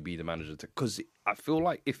can actually be the manager. Because I feel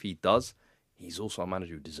like if he does, he's also a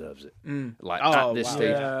manager who deserves it. Like at this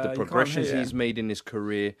stage, Yeah, the you progressions can't hate he's made in his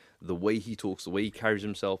career, the way he talks, the way he carries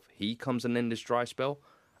himself, he comes and end this dry spell.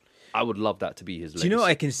 I would love that to be his legacy. Do you know what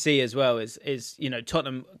I can see as well is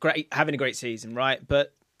Tottenham having a great season, right?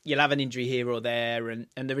 But you'll have an injury here or there, and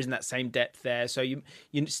there isn't that same depth there. So you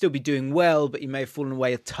still be doing well, but you may have fallen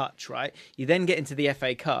away a touch, right? You then get into the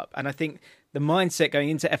FA Cup, and I think the mindset going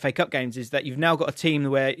into FA Cup games is that you've now got a team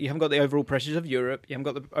where you haven't got the overall pressures of Europe, you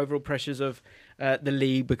haven't got the overall pressures of the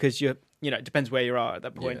league, because it depends where you are at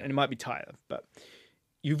that point, and it might be tighter, but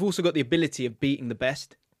you've also got the ability of beating the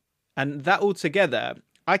best, and that all together,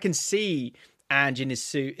 I can see Ange in his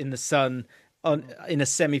suit in the sun in a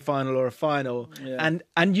semi-final or a final,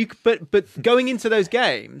 and you but going into those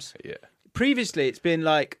games, previously it's been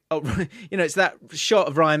like, it's that shot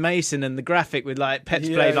of Ryan Mason and the graphic with like Pep's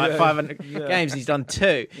played 500 games and he's done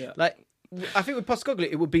 2. Like, I think with Postecoglou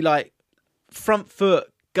it would be like front foot,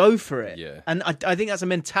 go for it. And I think that's a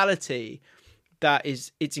mentality that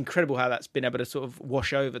it's incredible how that's been able to sort of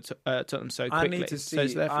wash over Tottenham so quickly.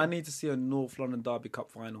 I need to see a North London Derby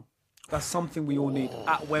Cup final. That's something we all need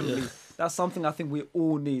at Wembley. That's something I think we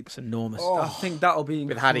all need. It's enormous. I think that'll be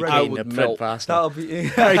With incredible. Harry Kane up front for Arsenal. That'll be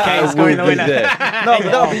Harry Kane scoring the winner. No, but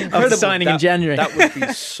that'll be incredible. Signing in January. That would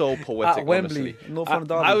be so poetic, At Wembley, honestly. North London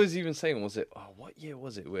Derby. I was even saying, what year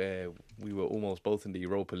was it where we were almost both in the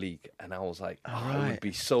Europa League, and I was like, it would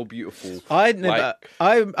be so beautiful. I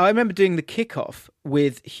remember doing the kickoff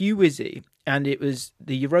with Hugh Wizzy, and it was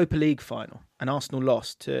the Europa League final, and Arsenal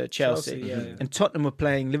lost to Chelsea. And Tottenham were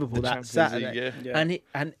playing Liverpool that Saturday.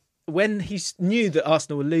 And when he knew that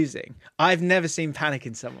Arsenal were losing, I've never seen panic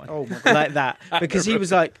in someone like that, because he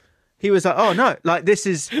was like, he was like, oh no, like this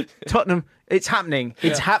is Tottenham. It's happening.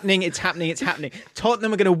 It's happening. It's happening. It's happening.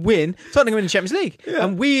 Tottenham are going to win. Tottenham are in the Champions League.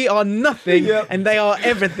 And we are nothing and they are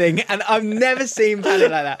everything. And I've never seen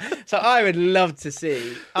panic like that. So I would love to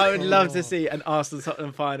see an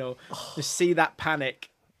Arsenal-Tottenham final. To see that panic.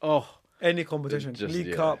 Oh. Any competition.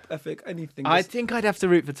 League Cup, FA, anything. I think I'd have to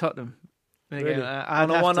root for Tottenham. Really? I'd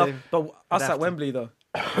have to. But us at Wembley, though.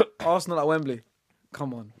 Arsenal at Wembley.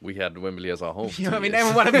 Come on. We had Wembley as our home. You know what I mean?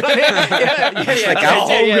 Everyone wanted to play it.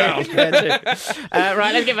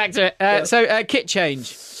 Right, let's get back to it. So, kit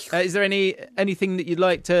change. Is there anything that you'd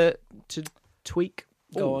like to tweak?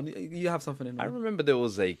 Go on. You have something in mind. I remember there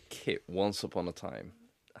was a kit once upon a time.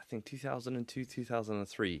 I think 2002,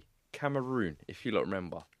 2003. Cameroon, if you lot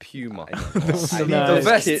remember. Puma. The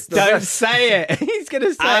vest. Don't say it. He's going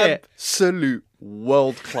to say it. Absolute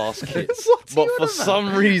world-class kits. But for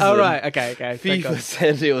some reason, okay. FIFA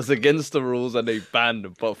said it was against the rules and they banned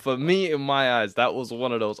them. But for me, in my eyes, that was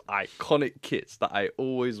one of those iconic kits that I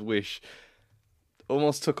always wish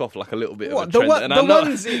almost took off like a little bit of a trend.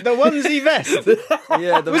 The onesie vest.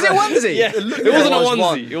 Yeah, was it onesie? Yeah, it wasn't a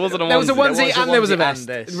onesie. It wasn't a onesie. There was a onesie and there was a vest.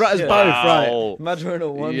 Right, as both, right? Imagine wearing a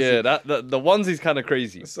onesie. Yeah, the onesie's kind of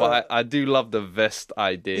crazy, but I do love the vest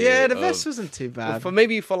idea. Yeah, the vest wasn't too bad.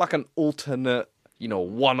 For like an alternate,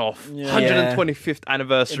 one-off 125th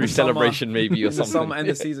anniversary celebration, maybe, or something. The summer and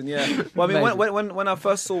the season, yeah. Well, I mean, when I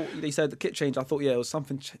first saw they said the kit change, I thought, it was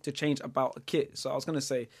something to change about a kit. So I was gonna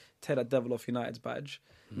say, take that devil off United's badge.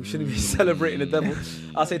 We shouldn't be celebrating the devil.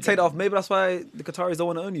 I'll say take it off. Maybe that's why the Qataris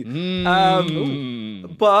don't want to own you.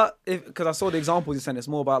 But because I saw the examples you sent, it's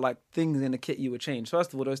more about like things in the kit you would change.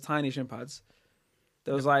 First of all, those tiny shin pads.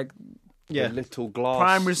 There was like the little glass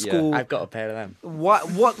primary school. I've got a pair of them.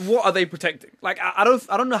 What are they protecting? Like I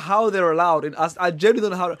don't know how they're allowed. And I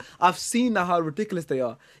genuinely don't know how. I've seen how ridiculous they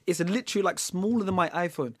are. It's literally like smaller than my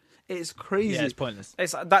iPhone. It's crazy. Yeah, it's pointless.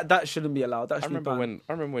 It's that shouldn't be allowed. That I should remember be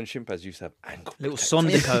banned. when shin pads used to have ankle Little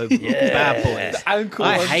protectors. Sondico bad boys. The ankle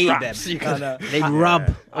I and hate straps. them. They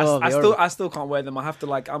rub. I still can't wear them. I have to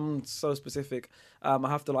I'm so specific. I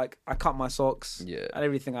have to I cut my socks and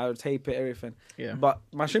everything. I would tape it, everything. Yeah. But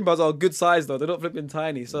my shin pads are a good size though. They're not flipping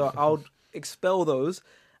tiny. So I would expel those.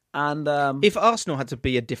 And if Arsenal had to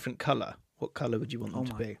be a different colour, what colour would you want them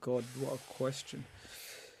to be? Oh my God, what a question.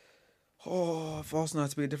 Oh, if Arsenal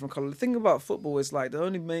had to be a different colour. The thing about football is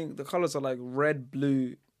the colours are like red,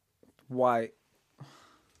 blue, white.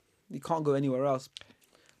 You can't go anywhere else.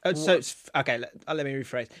 So it's okay. Let me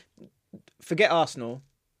rephrase. Forget Arsenal.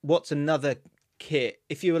 What's another kit?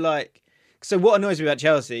 If you were so what annoys me about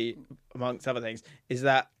Chelsea, amongst other things, is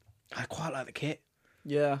that I quite like the kit.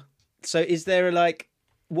 Yeah. So is there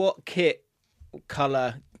what kit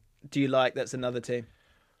colour do you like? That's another team.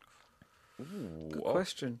 Good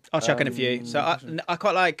question. I'll chuck in a few. So I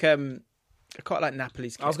quite like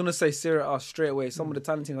Napoli's kit. I was going to say Serie A straight away. Some of the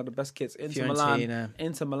Italian teams have the best kits. Inter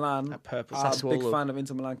Milan. That purple. I'm a big fan of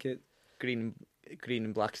Inter Milan kit. Green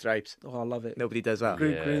and black stripes. Oh, I love it. Nobody does that.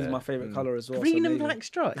 Green's my favourite colour as well. Green and black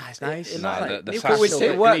stripes. That's nice.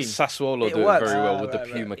 It works. Sassuolo do it very well with the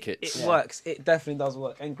Puma kits. It works. It definitely does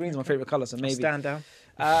work. And green's my favourite colour, so maybe. Stand down.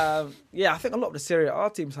 I think a lot of the Serie A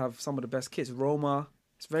teams have some of the best kits. Roma.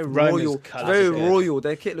 It's very Roma's royal. colours, It's very royal.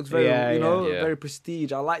 Their kit looks very, Yeah. very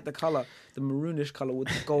prestige. I like the colour. The maroonish colour with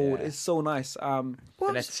the gold. It's so nice.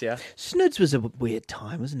 Venezia. Snoods was a weird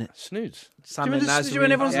time, wasn't it? Snoods. Do you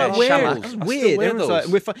remember when everyone's weird? Shamak. It was weird. wear Everyone's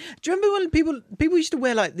those. we're fine. Do you remember when people used to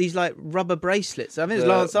wear these rubber bracelets? I think it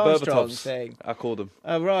was Lance Armstrong's thing. I called them.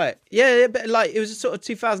 Oh right, yeah, but it was sort of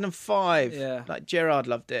 2005. Yeah. Gerard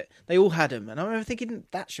loved it. They all had them, and I remember thinking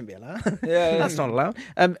that shouldn't be allowed. Yeah. That's not allowed.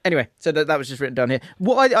 Anyway, so that was just written down here.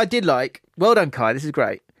 What I did like. Well done, Kai. This is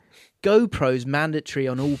great. GoPro's mandatory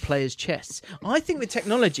on all players' chests. I think with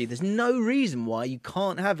technology, there's no reason why you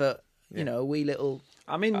can't have a wee little.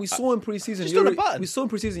 I mean, we saw in pre-season. Just on the button. We saw in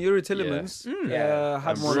pre-season Yuri Tillemans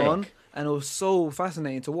had one on, and it was so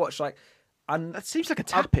fascinating to watch. That seems like a I've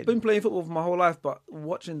tap-in. been playing football for my whole life, but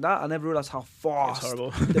watching that, I never realised how fast horrible.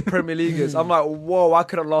 the Premier League is. I'm like, whoa, I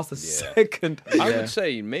couldn't last a second. I would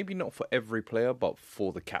say maybe not for every player, but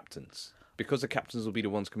for the captains. Because the captains will be the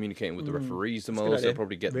ones communicating with the referees the most, they'll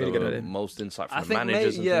probably get the most insight from the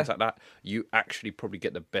managers and things like that. You actually probably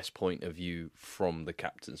get the best point of view from the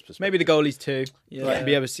captain's perspective. Maybe the goalies too. Yeah.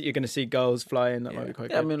 You're going to see goals flying. That might be quite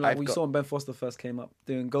good. I mean, we saw when Ben Foster first came up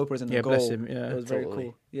doing GoPros in the goal. Bless him. Yeah, it was very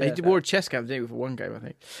cool. Yeah. He wore a chest cam, didn't he, for one game, I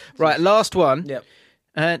think. Right, last one.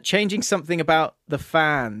 Yep. Changing something about the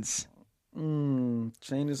fans.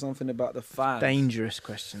 Changing something about the fans. Dangerous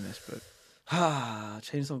question, this, but.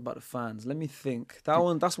 Change something about the fans. Let me think.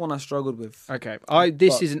 That's one I struggled with. Okay.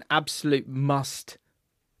 This is an absolute must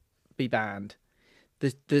be banned.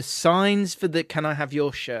 The signs for the "Can I have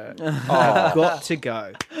your shirt" have got to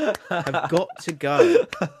go. Have got to go.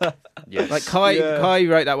 Yes. Like Kai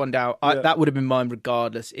wrote that one down. That would have been mine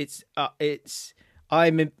regardless.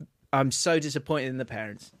 I'm so disappointed in the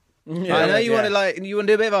parents. Yeah, I know you want to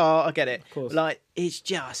do a bit of art. I get it. Of course. Like it's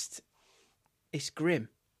grim,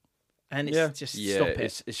 and it's just stop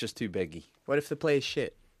it. It's just too beggy. What if the player's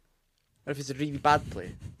shit? What if it's a really bad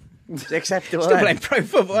player? It's acceptable. Still playing pro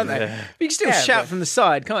football, aren't they? Yeah. But you can still shout from the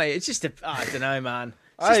side, can't you? It's just I don't know, man.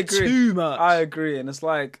 It's I just agree. too much. I agree, and it's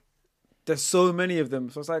like there's so many of them,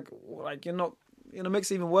 so it's like you're not, makes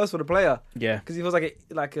it even worse for the player. Yeah, because he feels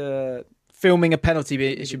like a filming a penalty.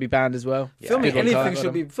 It should be banned as well. Filming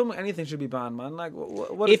anything should be banned, man. Like,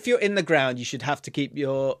 what if you're in the ground, you should have to keep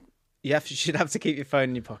your phone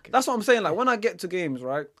in your pocket. That's what I'm saying. Like when I get to games,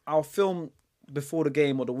 right, I'll film before the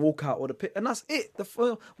game or the walkout or the pit, and that's it.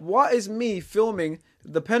 What is me filming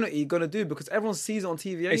the penalty gonna do? Because everyone sees it on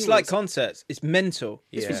TV. Anyways. It's like concerts. It's mental.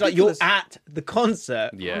 Yeah. It's like you're at the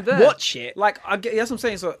concert. Yeah, watch it. Like I get. That's what I'm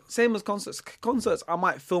saying. So same as concerts. Concerts, I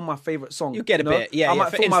might film my favorite song. You get a bit. Yeah, I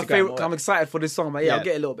might film my Instagram favorite. I'm excited for this song. I'm like, Yeah. I'll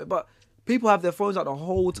get a little bit. But people have their phones out the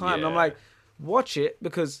whole time. And I'm like, watch it,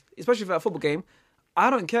 because especially for a football game, I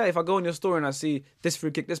don't care if I go on your story and I see this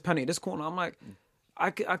free kick, this penalty, this corner. I'm like, I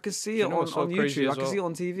can see it on YouTube. I can see it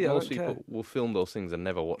on TV. Most people will film those things and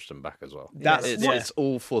never watch them back as well. That's it's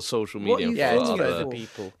all for social media. What and you for filming other for?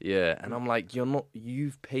 people. Yeah, and I'm like,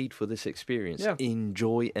 you've paid for this experience. Yeah.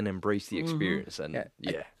 Enjoy and embrace the experience. And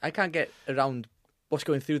I can't get around what's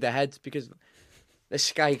going through their heads, because the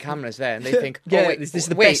Sky cameras there, and they think, this is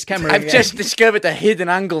the best camera. I've just discovered a hidden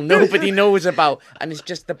angle nobody knows about, and it's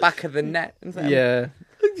just the back of the net. Yeah.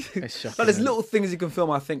 It's shocking, But there's man. little things you can film.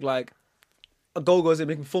 I think like a goal goes in,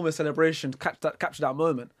 we can film a celebration, capture that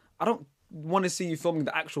moment. I don't want to see you filming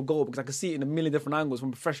the actual goal, because I can see it in a million different angles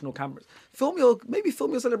from professional cameras. Maybe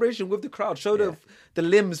film your celebration with the crowd. Show the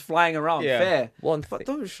limbs flying around. Yeah. Fair. But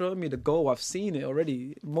don't show me the goal. I've seen it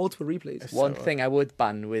already. Multiple replays. One thing I would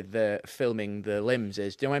ban with filming the limbs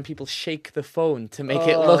is, do you know when people shake the phone to make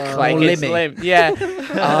it look like it's limb?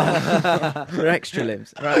 Yeah. For extra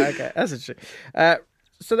limbs. Right, okay. That's interesting.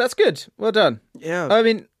 So that's good. Well done. Yeah. I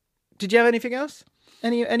mean, did you have anything else?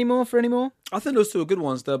 Any more? I think those two are good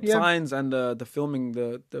ones. The Yeah. signs and the filming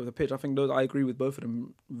the pitch. I think those. I agree with both of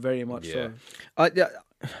them very much. Yeah. So.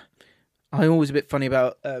 I'm always a bit funny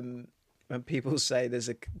about when people say there's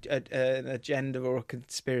an agenda or a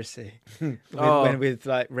conspiracy with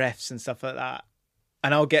like refs and stuff like that,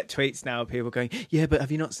 and I'll get tweets now of people going, "Yeah, but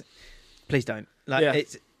have you not?" Please don't. Like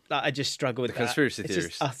it's. Like, I just struggle with conspiracy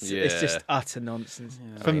that. theories. It's just utter nonsense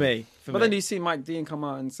for me. But then you see Mike Dean come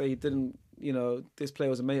out and say he didn't. This player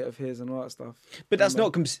was a mate of his and all that stuff. But that's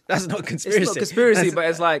not conspiracy. It's not conspiracy, but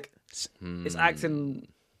it's like it's acting.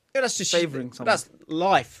 Yeah, that's just favouring someone. That's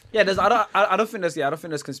life. Yeah, I don't think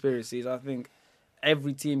there's conspiracies. I think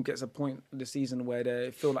every team gets a point in the season where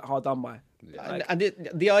they feel like hard done by. Like, And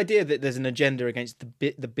the idea that there's an agenda against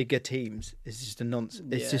the bigger teams is just a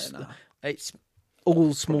nonsense. It's it's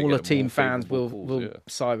all smaller get team more fans will favourable calls,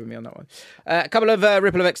 side with me on that one. A couple of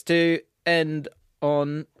ripple effects to end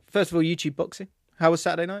on. First of all, YouTube boxing. How was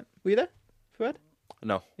Saturday night? Were you there? Fuad?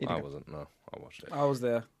 No, I wasn't. No, I watched it. I was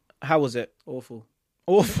there. How was it? Awful.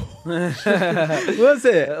 Awful. Was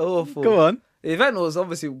it? Awful. Go on. The event was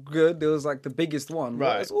obviously good. It was like the biggest one.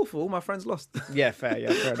 Right. But it's awful. All my friends lost. Yeah, fair.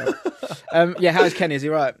 Yeah, fair enough. How's Kenny? Is he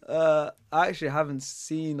right? I actually haven't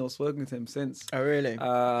seen or spoken to him since. Oh, really?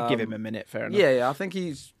 Give him a minute. Fair enough. Yeah. I think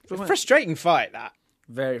he's Frustrating fight, that.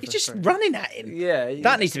 very. He's just frustrating. running at him. Yeah.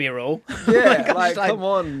 That needs to be a rule. Yeah. I'm just come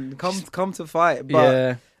on, come to fight.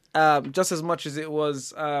 But Yeah. just as much as it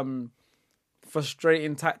was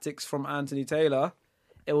frustrating tactics from Anthony Taylor,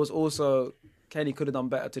 it was also Kenny could have done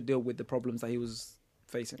better to deal with the problems that he was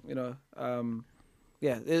facing.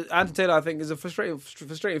 Anthony Taylor, I think, is a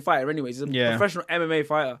frustrating fighter. Anyways, he's a professional MMA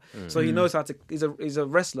fighter, so he knows how to. He's a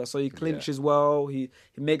wrestler, so he clinches well. He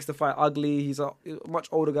makes the fight ugly. He's a much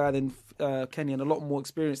older guy than Kenny and a lot more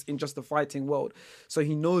experience in just the fighting world, so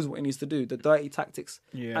he knows what he needs to do. The dirty tactics,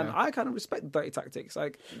 and I kind of respect the dirty tactics.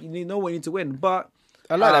 Like you know what you need to win, but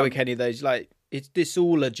I like that with Kenny though. He's like, it's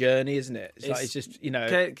all a journey, isn't it? It's just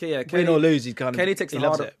Kenny, win or lose. He's kind of Kenny takes he the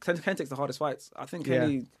loves harder. it. Kenny takes the hardest fights. I think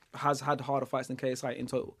Kenny has had harder fights than KSI in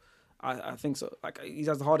total. I think so. Like he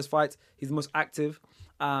has the hardest fights. He's the most active.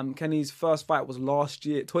 Kenny's first fight was last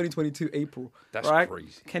year, 2022 April. That's right?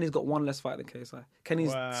 crazy. Kenny's got one less fight than KSI.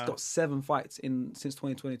 Kenny's got 7 fights since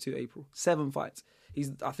 2022 April. 7 fights.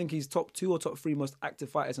 I think he's top 2 or top 3 most active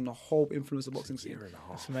fighters in the whole influencer boxing scene.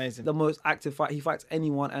 That's amazing. The most active fight. He fights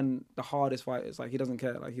anyone and the hardest fighters. Like he doesn't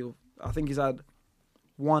care. Like I think he's had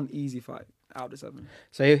one easy fight out of the 7.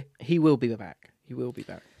 So he will be back. He will be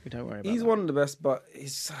back. Don't worry about He's that. one of the best, but he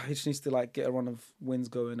just needs to like get a run of wins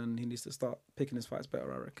going, and he needs to start picking his fights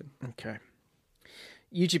better, I reckon. Okay.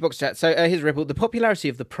 YouTube box chat. So here's a report. The popularity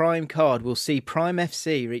of the Prime card will see Prime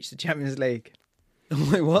FC reach the Champions League.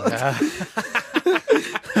 Wait, what?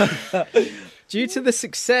 Due to the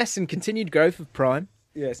success and continued growth of Prime,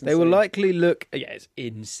 Yes, they will likely look. Yeah, it's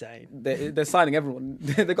insane. They're signing everyone.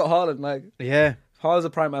 They got Haaland. Like Yeah. Haaland's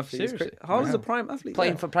a Prime athlete. Seriously? Haaland's a Prime athlete.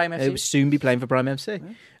 Playing for Prime They will FC. soon be playing for Prime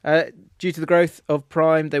FC. Due to the growth of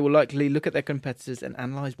Prime, they will likely look at their competitors and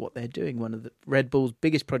analyse what they're doing. One of the Red Bull's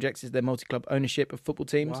biggest projects is their multi-club ownership of football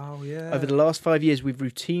teams. Wow, yeah. Over the last 5 years, we've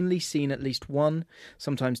routinely seen at least 1,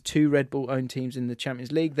 sometimes 2 Red Bull-owned teams in the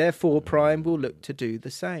Champions League. Therefore, Prime will look to do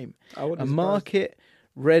the same. A market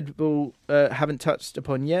Red Bull haven't touched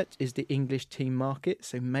upon yet is the English team market,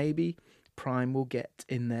 so maybe Prime will get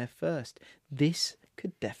in there first. This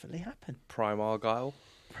could definitely happen. Prime Argyle.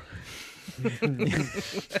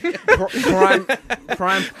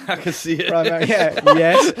 Prime. I can see it.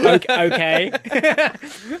 Yes. Okay.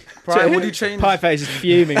 Prime. Would you change? Pie face is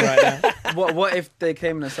fuming right now. What if they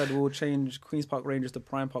came in and said we'll change Queen's Park Rangers to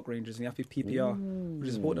Prime Park Rangers and you have to be PPR? Would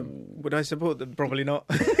you support them? Would I support them? Probably not.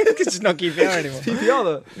 Because it's not QPR anymore. PPR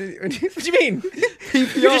though. What do you mean?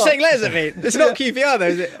 PPR. You're just saying letters at me. It's not QPR though,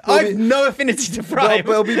 is it? I have no affinity to Prime.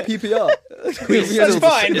 But it'll be PPR. That's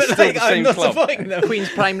fine, but like, I'm not supporting them. Queen's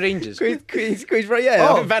Prime Rangers. Queen's right, yeah.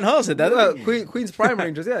 Oh. I think Van Gaal said that. Yeah, Queen's Prime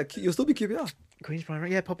Rangers, yeah. You'll still be QPR. Queen's Prime,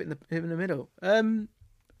 yeah, pop it in the middle. And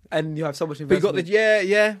you have so much But you got investment. the,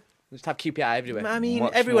 yeah. Just have QPR everywhere. I mean,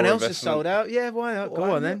 Much everyone more else is investment. sold out. Yeah, why not? Go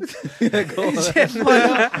Why on then. not? Go on then. Yeah, why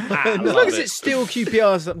not? As long love as it. it's still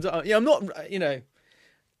QPR. I'm not,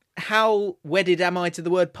 how wedded am I to the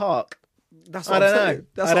word park? That's I what I'm don't saying. know.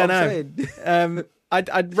 That's I what don't I'm know. saying.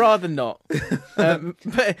 I'd rather not.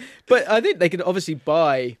 But I think they could obviously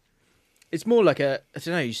buy. It's more like I don't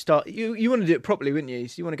know. You want to do it properly, wouldn't you?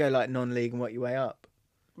 So you want to go like non-league and work your way up.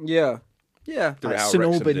 Yeah. Yeah. Do it Like how St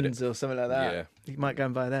Wrexham did it. Albans or something like that. Yeah. You might go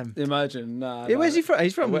and buy them. Imagine. Nah. Yeah, where's he from?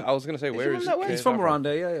 He's from. I was going to say, where is from that way? he? He's from around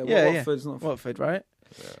there, yeah. Yeah, Watford's not Watford, right?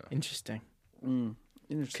 Interesting.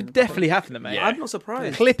 interesting. Could definitely happen, mate. I'm not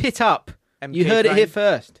surprised. Clip it up. MK You heard it Prime. here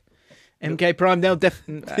first. MK Prime, they'll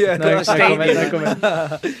definitely. Yeah, no no,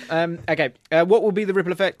 comment. Okay. What will be the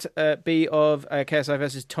ripple effect be of KSI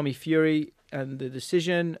versus Tommy Fury? And the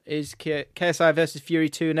decision is KSI versus Fury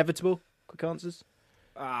 2 inevitable? Quick answers.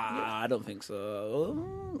 I don't think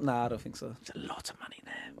so. Nah, I don't think so. There's a lot of money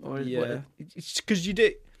there. Or Yeah. It's because you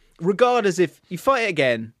do. Regardless if you fight it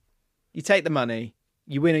again, you take the money,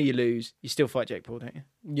 you win or you lose, you still fight Jake Paul, don't you?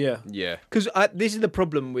 Yeah. Yeah. Because this is the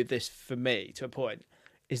problem with this for me, to a point,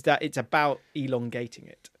 is that it's about elongating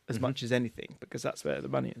it as much as anything, because that's where the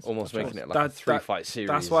money is. Almost making it like a 3-fight series.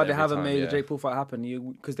 That's why they every haven't time, made yeah. the Jake Paul fight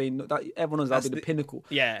happen. Because they know that everyone knows that'll be the pinnacle.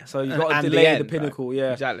 Yeah. So you And- got to and the delay the end, pinnacle. right?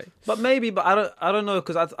 Yeah. Exactly. But maybe, but I don't know,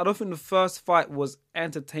 because I don't think the first fight was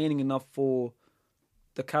entertaining enough for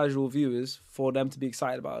the casual viewers for them to be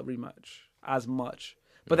excited about a rematch as much.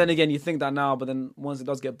 But then again, you think that now, but then once it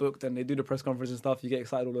does get booked and they do the press conference and stuff, you get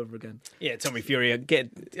excited all over again. Yeah, Tommy Fury.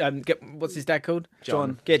 Get what's his dad called?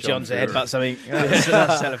 John. Get John John to Fury. headbutt something.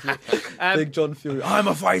 Sell a few. Big John Fury. I'm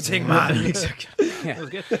a fighting man.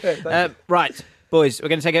 Right, boys, we're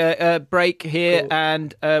going to take a break here,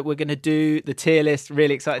 and we're going to do the tier list.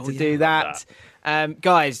 Really excited to do that.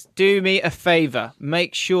 Guys, do me a favour.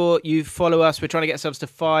 Make sure you follow us. We're trying to get ourselves to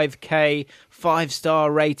 5K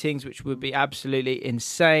 5-star ratings, which would be absolutely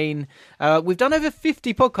insane. We've done over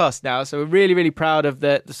 50 podcasts now, so we're really, really proud of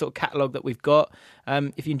the sort of catalogue that we've got.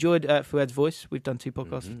 If you enjoyed Fuad's voice, we've done 2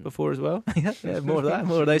 podcasts before as well. Yeah, more of that,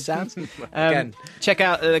 more of those sounds. Again. Check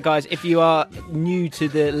out, guys, if you are new to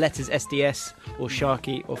the letters SDS or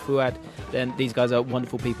Sharky or Fuad, then these guys are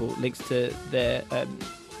wonderful people. Links to their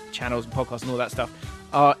channels and podcasts and all that stuff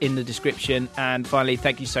are in the description. And finally,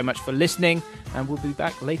 thank you so much for listening, and we'll be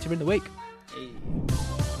back later in the week.